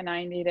take like a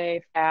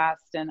 90-day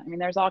fast. And I mean,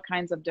 there's all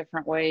kinds of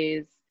different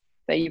ways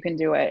that you can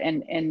do it.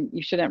 And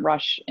you shouldn't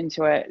rush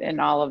into it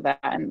and all of that.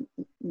 And,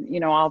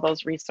 all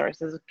those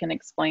resources can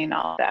explain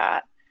all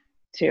that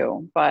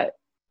too. But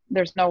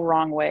there's no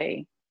wrong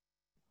way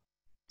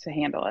to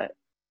handle it.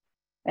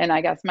 And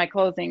I guess my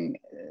closing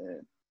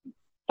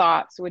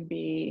thoughts would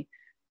be,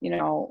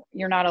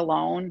 you're not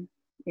alone.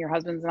 Your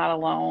husband's not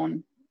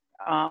alone.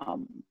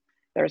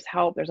 There's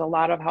help. There's a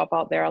lot of help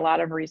out there, a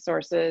lot of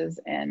resources,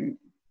 and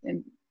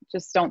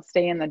just don't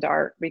stay in the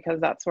dark, because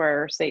that's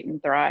where Satan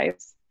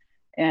thrives.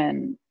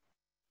 And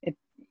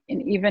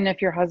even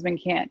if your husband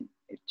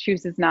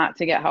chooses not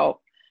to get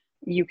help,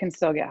 you can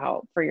still get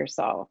help for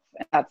yourself.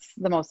 And that's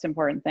the most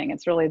important thing.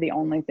 It's really the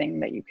only thing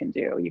that you can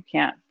do. You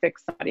can't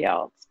fix somebody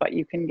else, but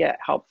you can get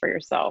help for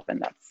yourself.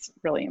 And that's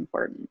really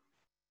important.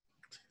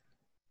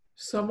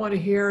 Someone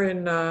here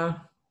in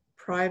a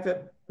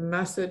private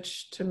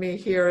message to me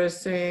here is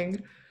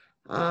saying,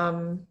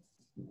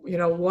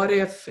 what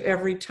if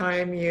every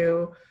time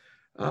you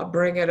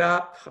bring it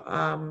up,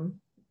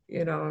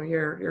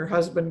 your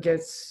husband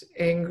gets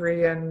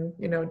angry and,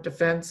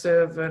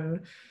 defensive, and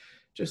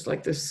just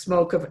like this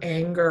smoke of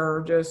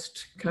anger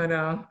just kind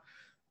of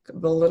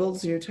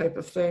belittles you type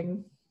of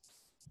thing?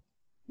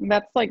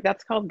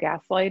 That's called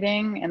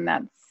gaslighting, and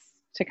that's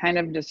to kind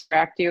of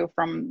distract you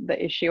from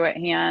the issue at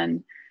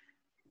hand.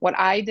 What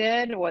I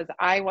did was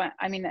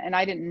and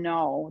I didn't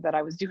know that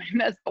I was doing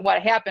this, but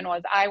what happened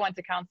was I went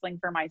to counseling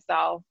for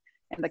myself,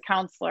 and the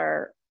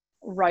counselor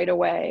right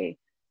away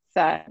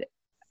said,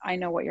 I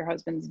know what your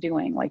husband's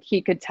doing. Like,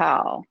 he could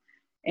tell.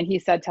 And he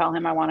said, tell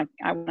him I want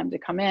him to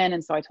come in.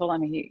 And so I told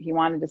him he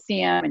wanted to see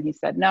him, and he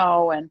said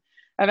no. And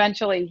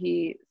eventually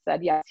he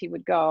said yes, he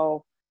would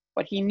go,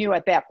 but he knew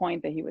at that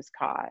point that he was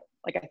caught.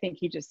 Like, I think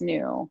he just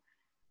knew.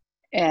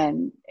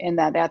 And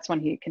that's when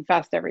he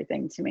confessed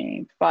everything to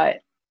me.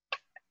 But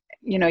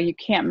you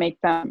can't make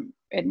them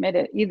admit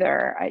it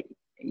either.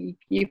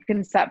 You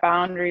can set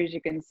boundaries,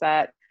 you can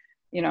set,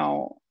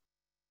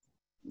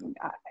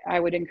 I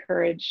would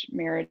encourage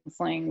marriage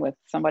counseling with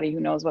somebody who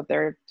knows what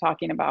they're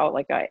talking about,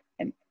 like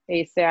an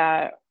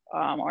ASAT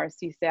or a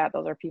CSAT.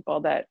 Those are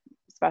people that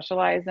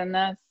specialize in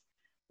this,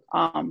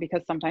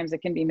 because sometimes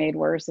it can be made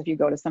worse if you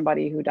go to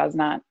somebody who does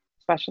not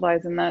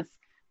specialize in this.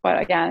 But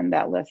again,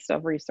 that list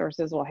of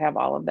resources will have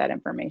all of that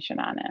information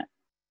on it.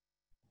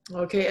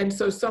 Okay, and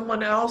so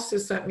someone else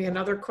has sent me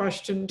another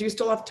question. Do you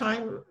still have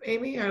time,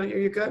 Amy? Are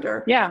you good?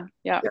 Or yeah.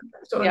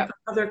 So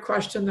another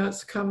question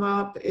that's come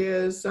up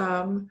is,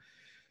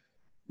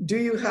 do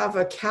you have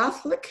a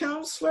Catholic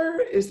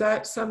counselor? Is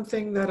that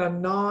something that a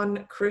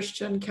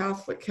non-Christian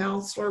Catholic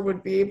counselor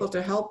would be able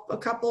to help a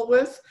couple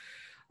with?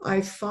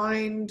 I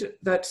find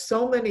that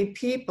so many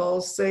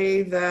people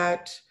say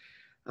that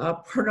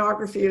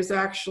pornography is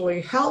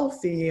actually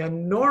healthy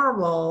and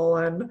normal,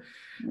 and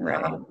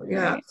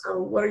right. So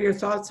what are your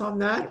thoughts on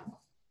that?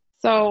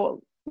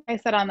 So like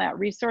I said, on that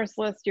resource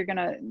list, you're going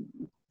to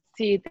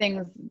see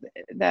things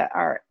that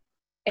are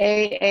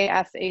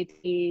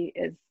AASAT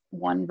is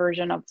one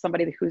version of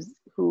somebody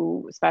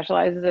who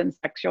specializes in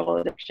sexual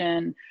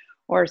addiction,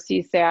 or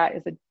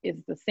CSAT is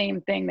the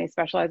same thing. They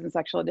specialize in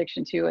sexual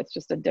addiction too. It's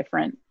just a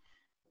different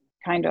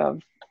kind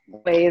of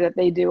way that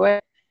they do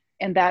it.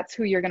 And that's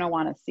who you're going to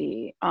want to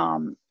see.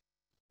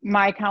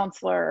 My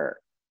counselor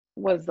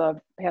was a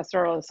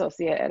pastoral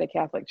associate at a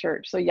Catholic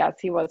church. So yes,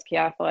 he was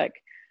Catholic.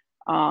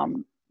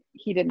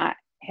 He did not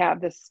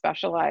have this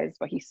specialized,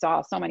 but he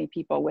saw so many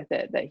people with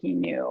it that he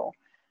knew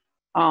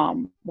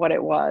what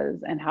it was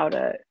and how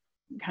to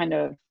kind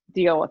of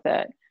deal with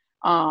it.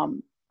 I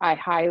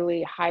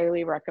highly,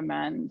 highly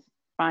recommend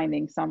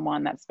finding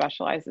someone that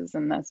specializes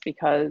in this,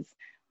 because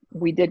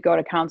we did go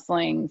to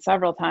counseling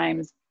several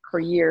times for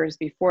years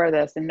before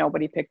this, and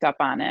nobody picked up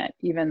on it,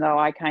 even though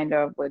I kind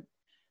of would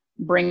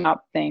bring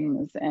up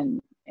things and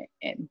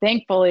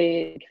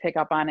thankfully pick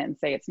up on it and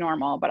say it's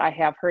normal. But I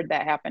have heard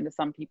that happen to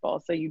some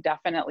people. So you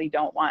definitely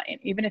don't want it.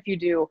 Even if you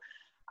do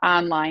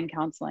online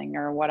counseling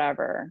or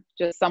whatever,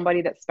 just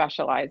somebody that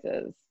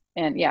specializes.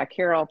 And yeah,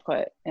 Carol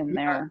put in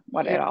there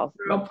what they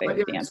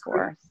stand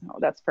for. So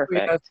that's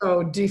perfect. Yeah,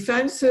 so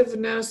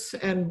defensiveness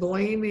and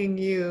blaming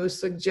you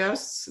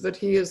suggests that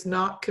he is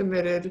not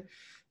committed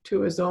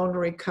to his own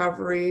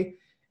recovery.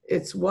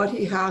 It's what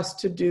he has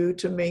to do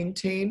to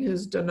maintain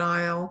his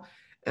denial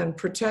and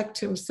protect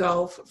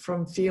himself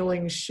from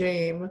feeling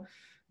shame.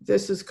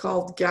 This is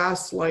called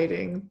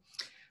gaslighting.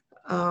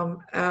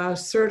 A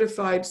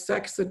certified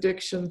sex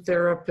addiction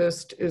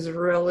therapist is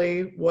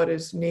really what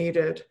is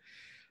needed.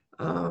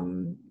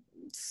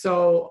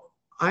 So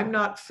I'm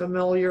not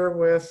familiar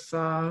with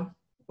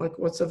like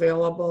what's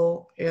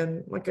available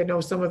in, like I know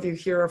some of you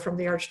here are from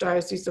the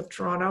Archdiocese of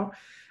Toronto,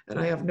 and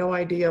I have no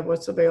idea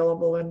what's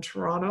available in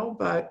Toronto,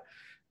 but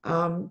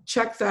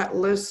check that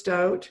list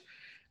out.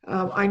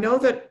 I know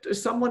that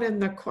someone in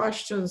the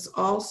questions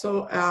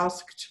also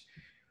asked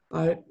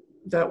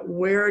that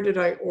where did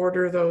I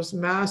order those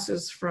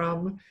masses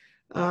from?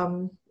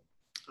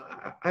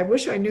 I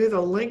wish I knew the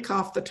link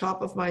off the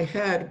top of my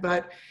head,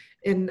 but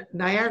in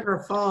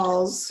Niagara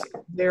Falls,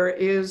 there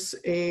is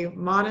a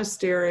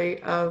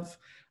monastery of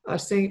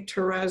St.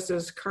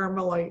 Teresa's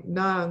Carmelite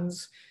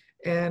nuns,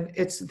 and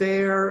it's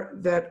there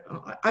that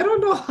I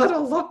don't know how to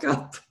look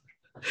up.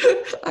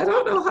 I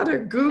don't know how to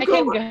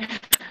Google. I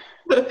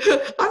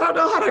don't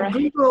know how to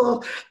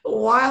Google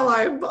while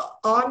I'm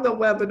on the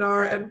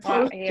webinar and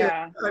post it.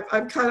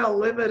 I'm kind of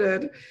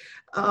limited.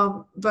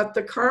 But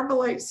the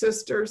Carmelite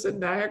sisters in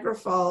Niagara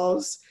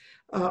Falls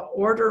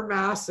order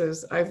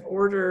masses. I've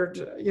ordered,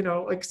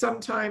 like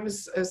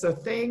sometimes as a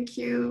thank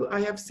you,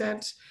 I have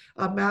sent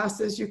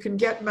masses. You can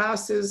get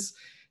masses,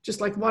 just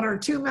like 1 or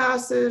 2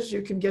 masses.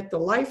 You can get the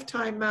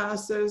lifetime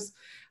masses.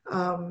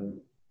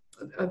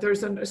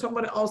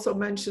 Someone also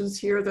mentions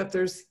here that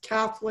there's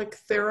Catholic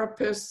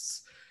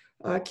therapists,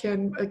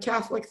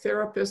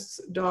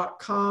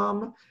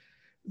 catholictherapists.com.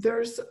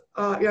 There's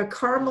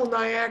Carmel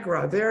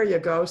Niagara. There you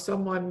go.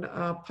 Someone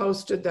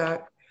posted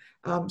that.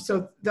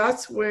 So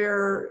that's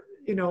where,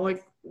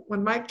 like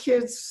when my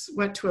kids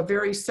went to a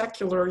very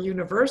secular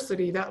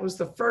university, that was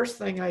the first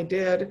thing I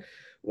did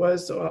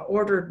was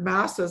ordered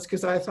masses,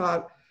 because I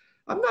thought,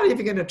 I'm not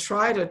even going to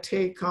try to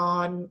take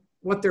on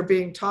what they're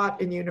being taught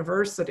in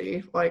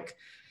university. Like,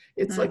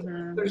 it's like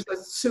there's a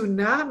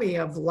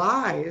tsunami of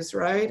lies,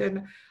 right?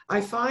 And I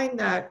find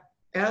that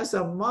as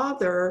a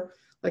mother,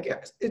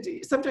 like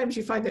sometimes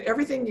you find that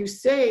everything you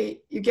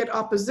say, you get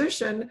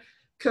opposition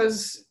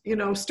because,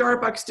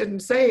 Starbucks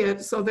didn't say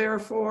it. So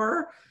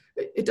therefore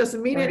it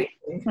doesn't mean Right.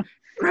 anything,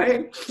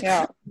 right?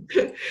 Yeah.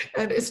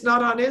 And it's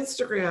not on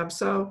Instagram.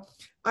 So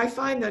I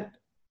find that,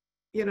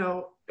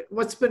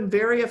 what's been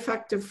very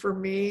effective for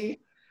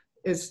me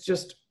is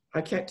just,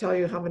 I can't tell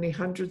you how many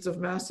hundreds of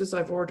masses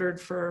I've ordered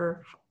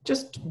for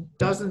just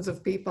dozens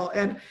of people.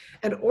 And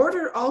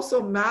order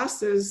also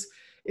masses.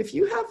 If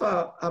you have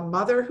a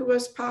mother who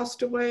has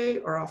passed away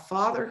or a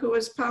father who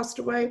has passed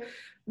away,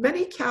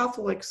 many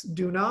Catholics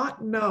do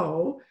not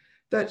know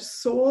that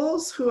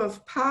souls who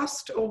have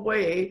passed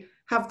away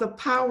have the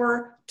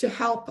power to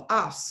help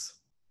us.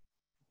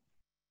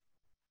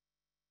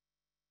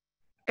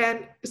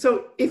 And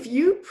so if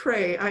you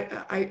pray,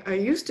 I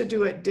used to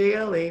do it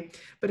daily,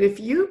 but if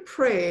you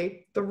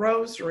pray the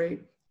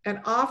rosary and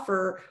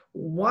offer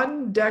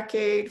 1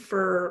 decade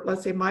for,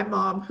 let's say, my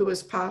mom who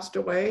has passed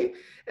away,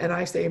 and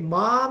I say,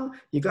 Mom,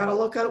 you got to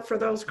look out for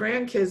those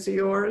grandkids of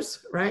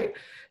yours, right?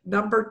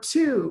 Number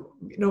 2,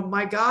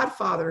 my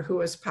godfather who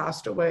has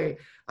passed away,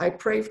 I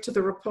pray to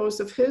the repose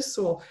of his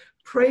soul.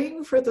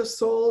 Praying for the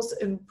souls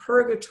in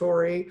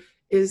purgatory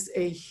is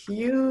a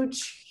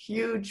huge,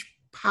 huge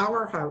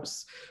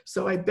powerhouse.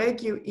 So I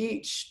beg you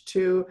each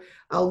to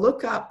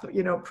look up,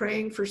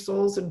 praying for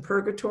souls in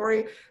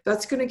purgatory.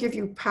 That's going to give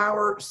you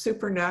power,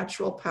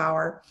 supernatural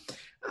power.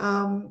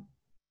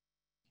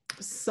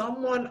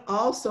 Someone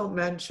also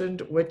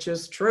mentioned, which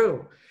is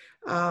true,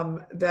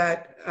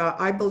 that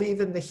I believe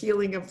in the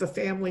healing of the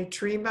family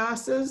tree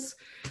masses.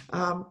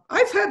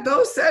 I've had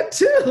those said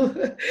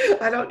too.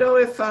 I don't know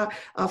if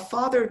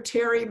Father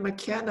Terry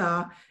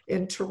McKenna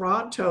in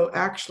Toronto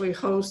actually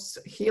hosts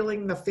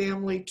Healing the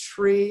Family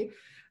Tree.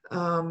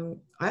 I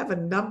have a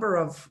number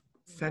of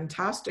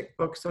fantastic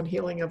books on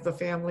healing of the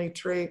family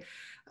tree.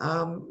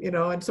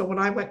 And so when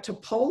I went to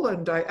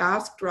Poland, I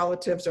asked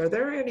relatives, are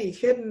there any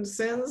hidden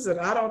sins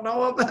that I don't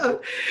know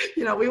about?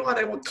 We want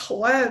to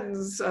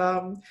cleanse,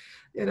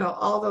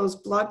 all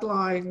those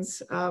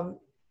bloodlines.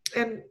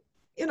 And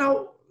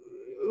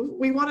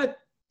we want to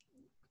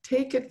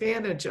take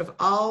advantage of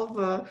all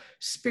the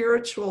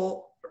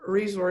spiritual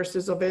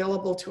resources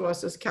available to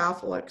us as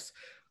Catholics.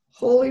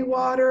 Holy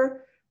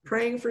water,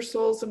 praying for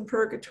souls in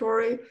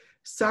purgatory,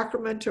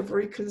 sacrament of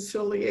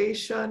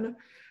reconciliation.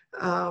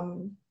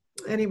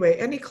 Anyway,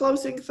 any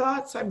closing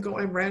thoughts? I'm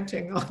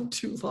ranting on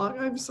too long.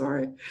 I'm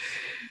sorry.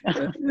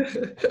 I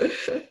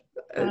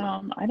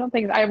don't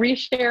think I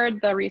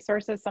reshared the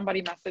resources.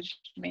 Somebody messaged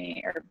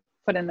me or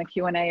put in the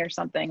Q&A or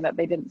something that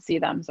they didn't see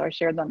them, so I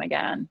shared them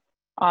again.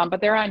 But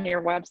they're on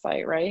your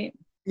website, right?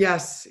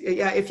 Yes.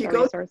 Yeah. If you the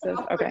go resources,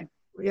 okay.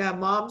 Yeah,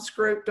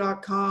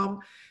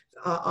 momsgroup.com.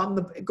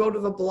 Go to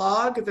the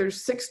blog.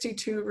 There's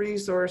 62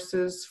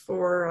 resources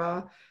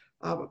for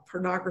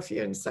pornography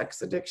and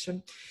sex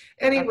addiction.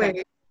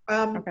 Anyway.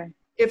 Okay.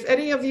 If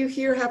any of you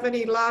here have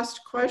any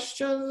last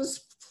questions,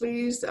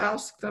 please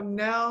ask them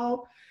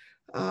now.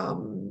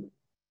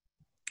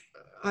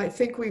 I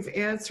think we've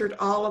answered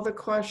all of the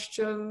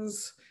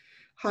questions.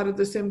 How did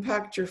this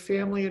impact your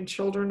family and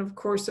children? Of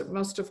course, it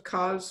must have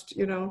caused,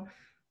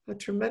 a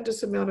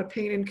tremendous amount of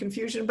pain and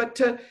confusion, but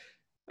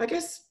I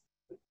guess,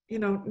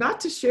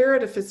 not to share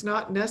it if it's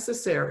not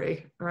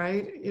necessary,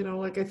 right?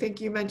 Like I think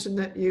you mentioned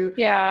that you...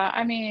 Yeah,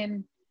 I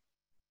mean,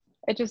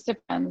 it just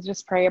depends.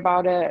 Just pray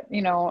about it.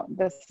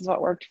 This is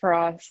what worked for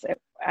us.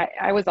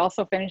 I was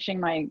also finishing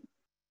my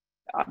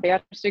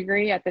bachelor's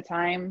degree at the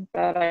time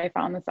that I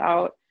found this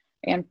out,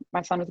 and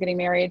my son was getting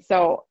married.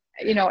 So,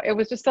 it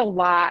was just a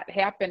lot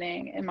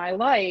happening in my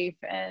life.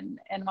 And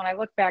when I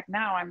look back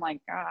now, I'm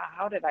like,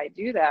 how did I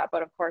do that?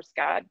 But of course,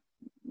 God,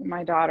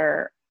 my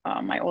daughter,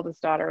 my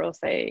oldest daughter will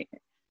say,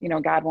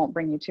 God won't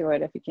bring you to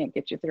it if he can't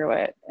get you through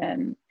it.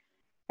 And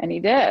he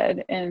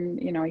did. And,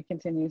 he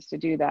continues to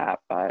do that.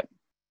 But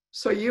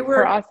so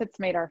for us, it's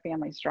made our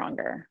family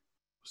stronger.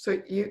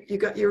 So you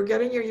were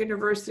getting your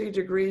university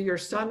degree. Your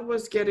son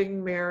was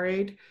getting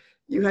married.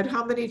 You had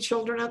how many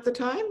children at the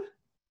time?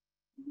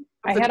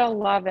 I had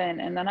 11,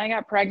 and then I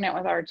got pregnant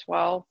with our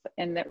 12th,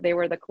 and they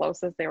were the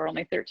closest. They were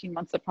only 13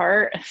 months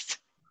apart.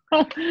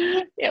 So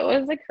it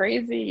was a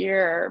crazy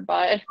year,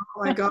 but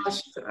oh my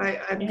gosh,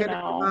 I'm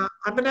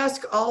gonna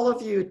ask all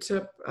of you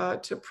to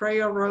pray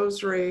a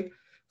rosary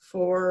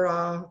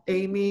for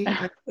Amy.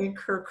 I think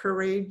her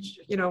courage,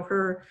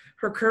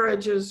 her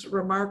courage is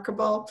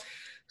remarkable.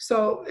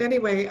 So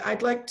anyway,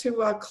 I'd like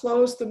to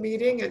close the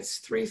meeting. It's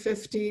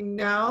 3:15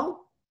 now.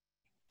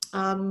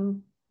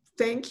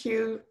 Thank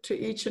you to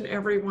each and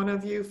every one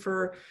of you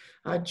for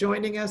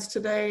joining us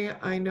today.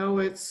 I know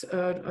it's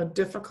a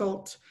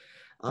difficult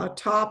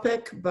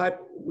topic, but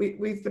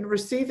we've been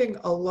receiving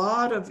a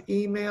lot of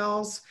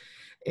emails,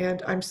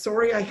 and I'm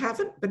sorry I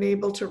haven't been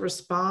able to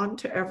respond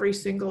to every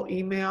single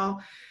email.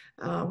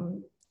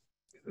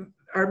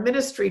 Our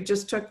ministry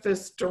just took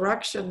this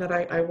direction that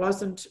I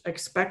wasn't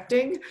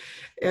expecting,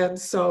 and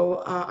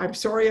so I'm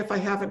sorry if I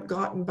haven't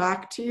gotten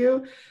back to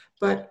you,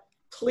 but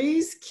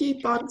please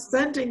keep on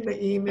sending the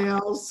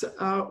emails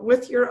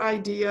with your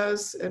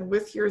ideas and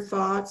with your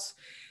thoughts.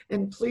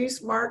 And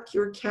please mark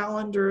your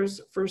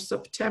calendars for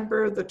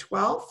September the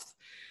 12th.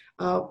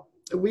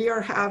 We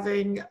are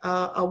having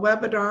a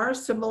webinar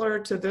similar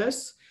to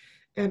this,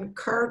 and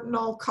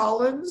Cardinal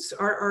Collins,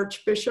 our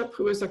Archbishop,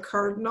 who is a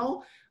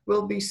Cardinal,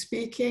 will be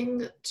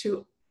speaking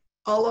to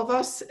all of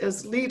us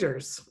as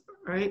leaders,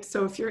 right?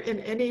 So if you're in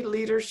any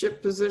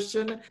leadership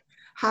position,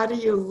 how do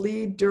you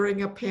lead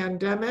during a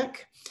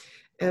pandemic?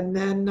 And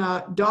then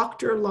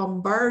Dr.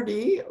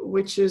 Lombardi,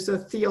 which is a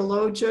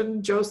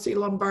theologian, Josie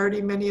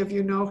Lombardi, many of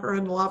you know her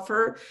and love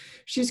her.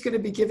 She's going to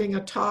be giving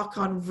a talk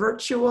on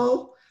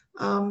virtuous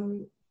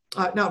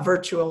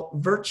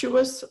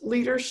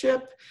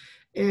leadership.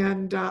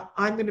 And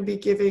I'm going to be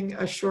giving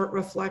a short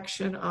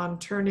reflection on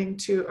turning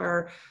to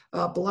our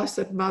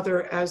Blessed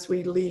Mother as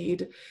we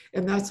lead.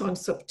 And that's on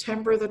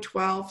September the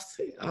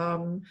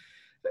 12th.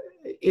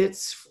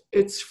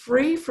 It's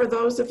free for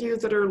those of you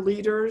that are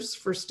leaders.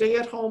 For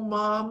stay-at-home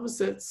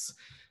moms, it's,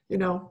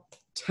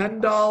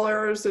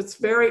 $10. It's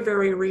very,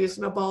 very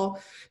reasonable.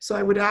 So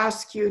I would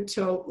ask you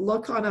to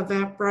look on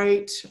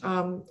Eventbrite.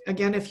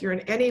 Again, if you're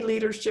in any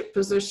leadership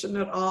position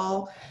at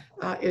all,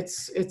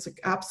 it's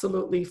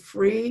absolutely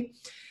free.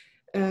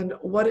 And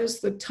what is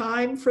the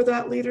time for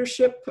that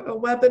leadership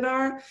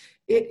webinar?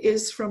 It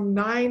is from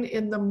 9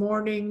 in the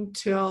morning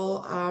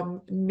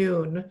till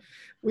noon.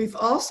 We've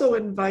also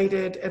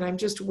invited, and I'm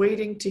just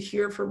waiting to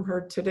hear from her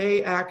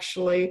today,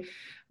 actually.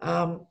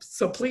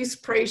 So please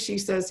pray she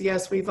says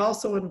yes. We've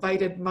also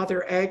invited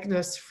Mother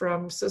Agnes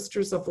from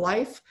Sisters of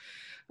Life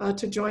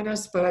to join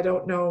us, but I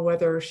don't know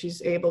whether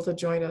she's able to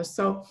join us.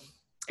 So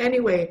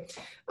anyway,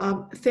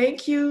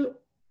 thank you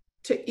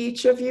to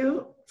each of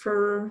you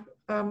for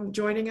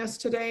joining us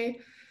today.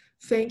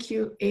 Thank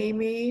you,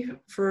 Amy,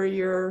 for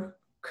your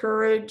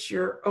courage,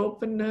 your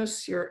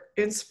openness, your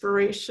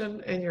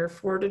inspiration, and your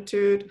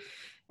fortitude.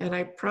 And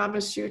I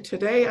promise you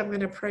today, I'm going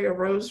to pray a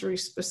rosary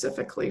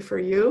specifically for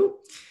you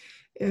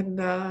in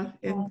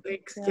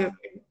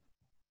Thanksgiving.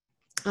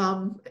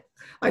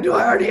 I know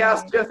I already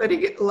asked you if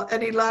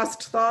any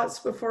last thoughts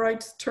before I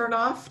turn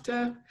off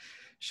to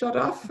shut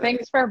off.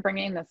 Thanks for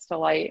bringing this to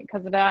light,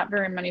 because not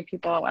very many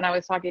people, when I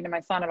was talking to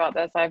my son about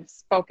this, I've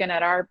spoken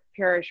at our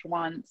parish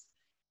once,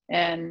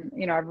 and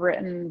I've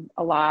written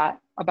a lot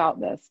about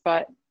this,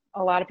 but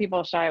a lot of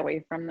people shy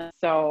away from this.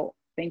 So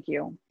thank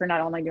you for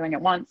not only doing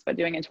it once, but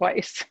doing it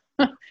twice.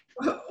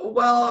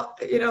 Well,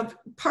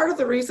 part of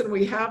the reason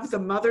we have the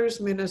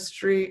Mothers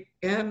Ministry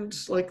and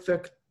like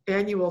the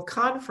annual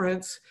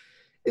conference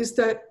is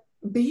that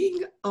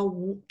being a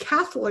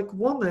Catholic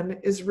woman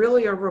is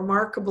really a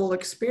remarkable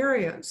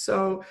experience.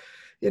 So,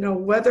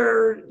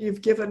 whether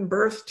you've given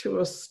birth to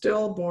a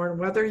stillborn,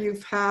 whether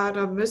you've had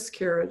a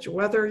miscarriage,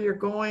 whether you're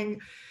going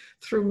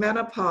through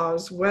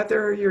menopause,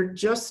 whether you're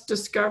just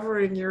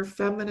discovering your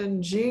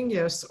feminine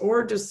genius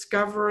or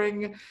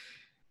discovering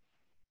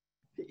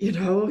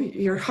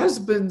your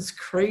husband's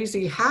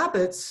crazy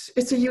habits,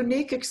 it's a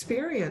unique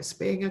experience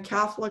being a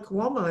Catholic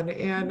woman.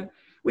 And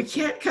we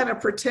can't kind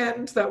of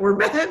pretend that we're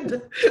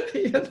men,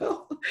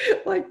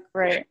 like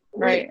right.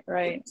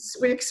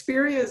 We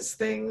experience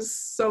things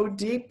so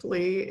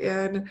deeply.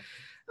 And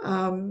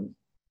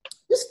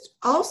just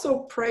also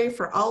pray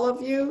for all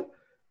of you.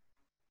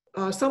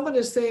 Someone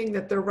is saying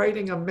that they're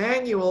writing a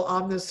manual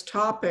on this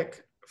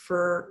topic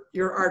for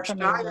your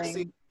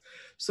archdiocese.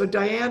 So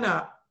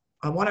Diana,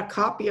 I want a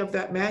copy of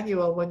that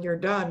manual when you're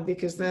done,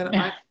 because then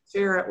I can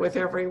share it with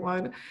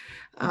everyone.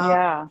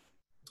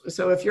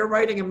 So if you're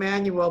writing a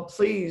manual,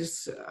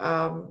 please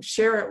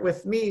share it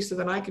with me so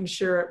that I can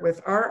share it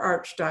with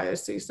our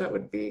archdiocese. That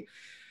would be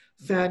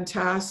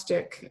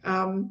fantastic.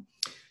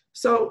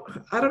 So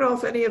I don't know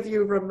if any of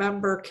you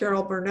remember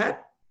Carol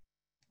Burnett.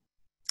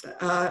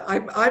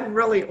 I'm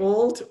really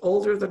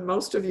older than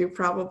most of you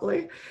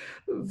probably,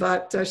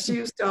 but she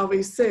used to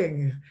always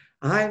sing,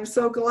 "I'm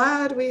so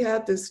glad we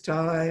had this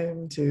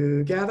time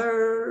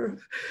together,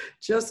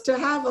 just to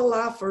have a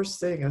laugh or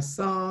sing a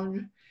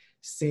song.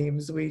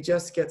 Seems we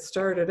just get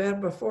started, and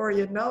before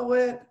you know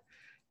it,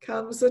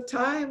 comes a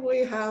time we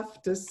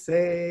have to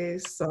say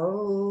so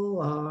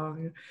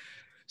long."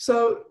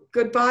 So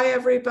goodbye,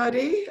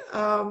 everybody.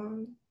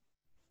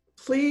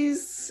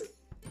 Please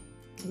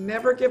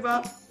never give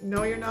up.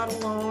 Know you're not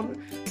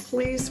alone.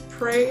 Please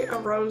pray a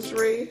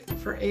rosary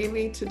for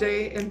Amy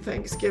today in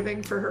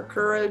Thanksgiving, for her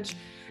courage.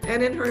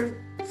 And in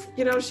her,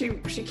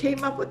 she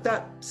came up with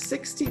that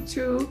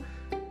 62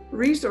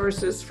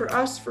 resources for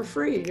us for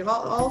free,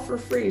 all for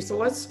free. So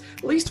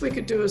least we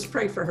could do is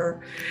pray for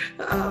her.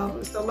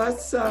 So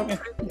let's, I'm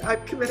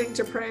committing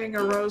to praying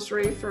a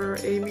rosary for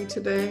Amy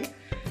today.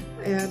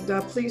 And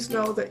please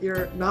know that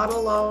you're not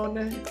alone.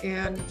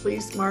 And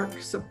please mark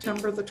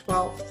September the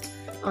 12th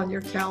on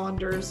your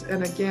calendars.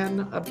 And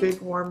again, a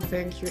big warm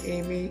thank you,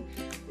 Amy.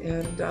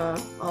 And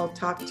I'll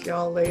talk to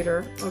y'all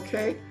later.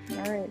 Okay?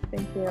 All right.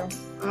 Thank you.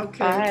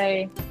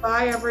 Okay. Bye.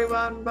 Bye,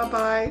 everyone.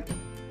 Bye-bye.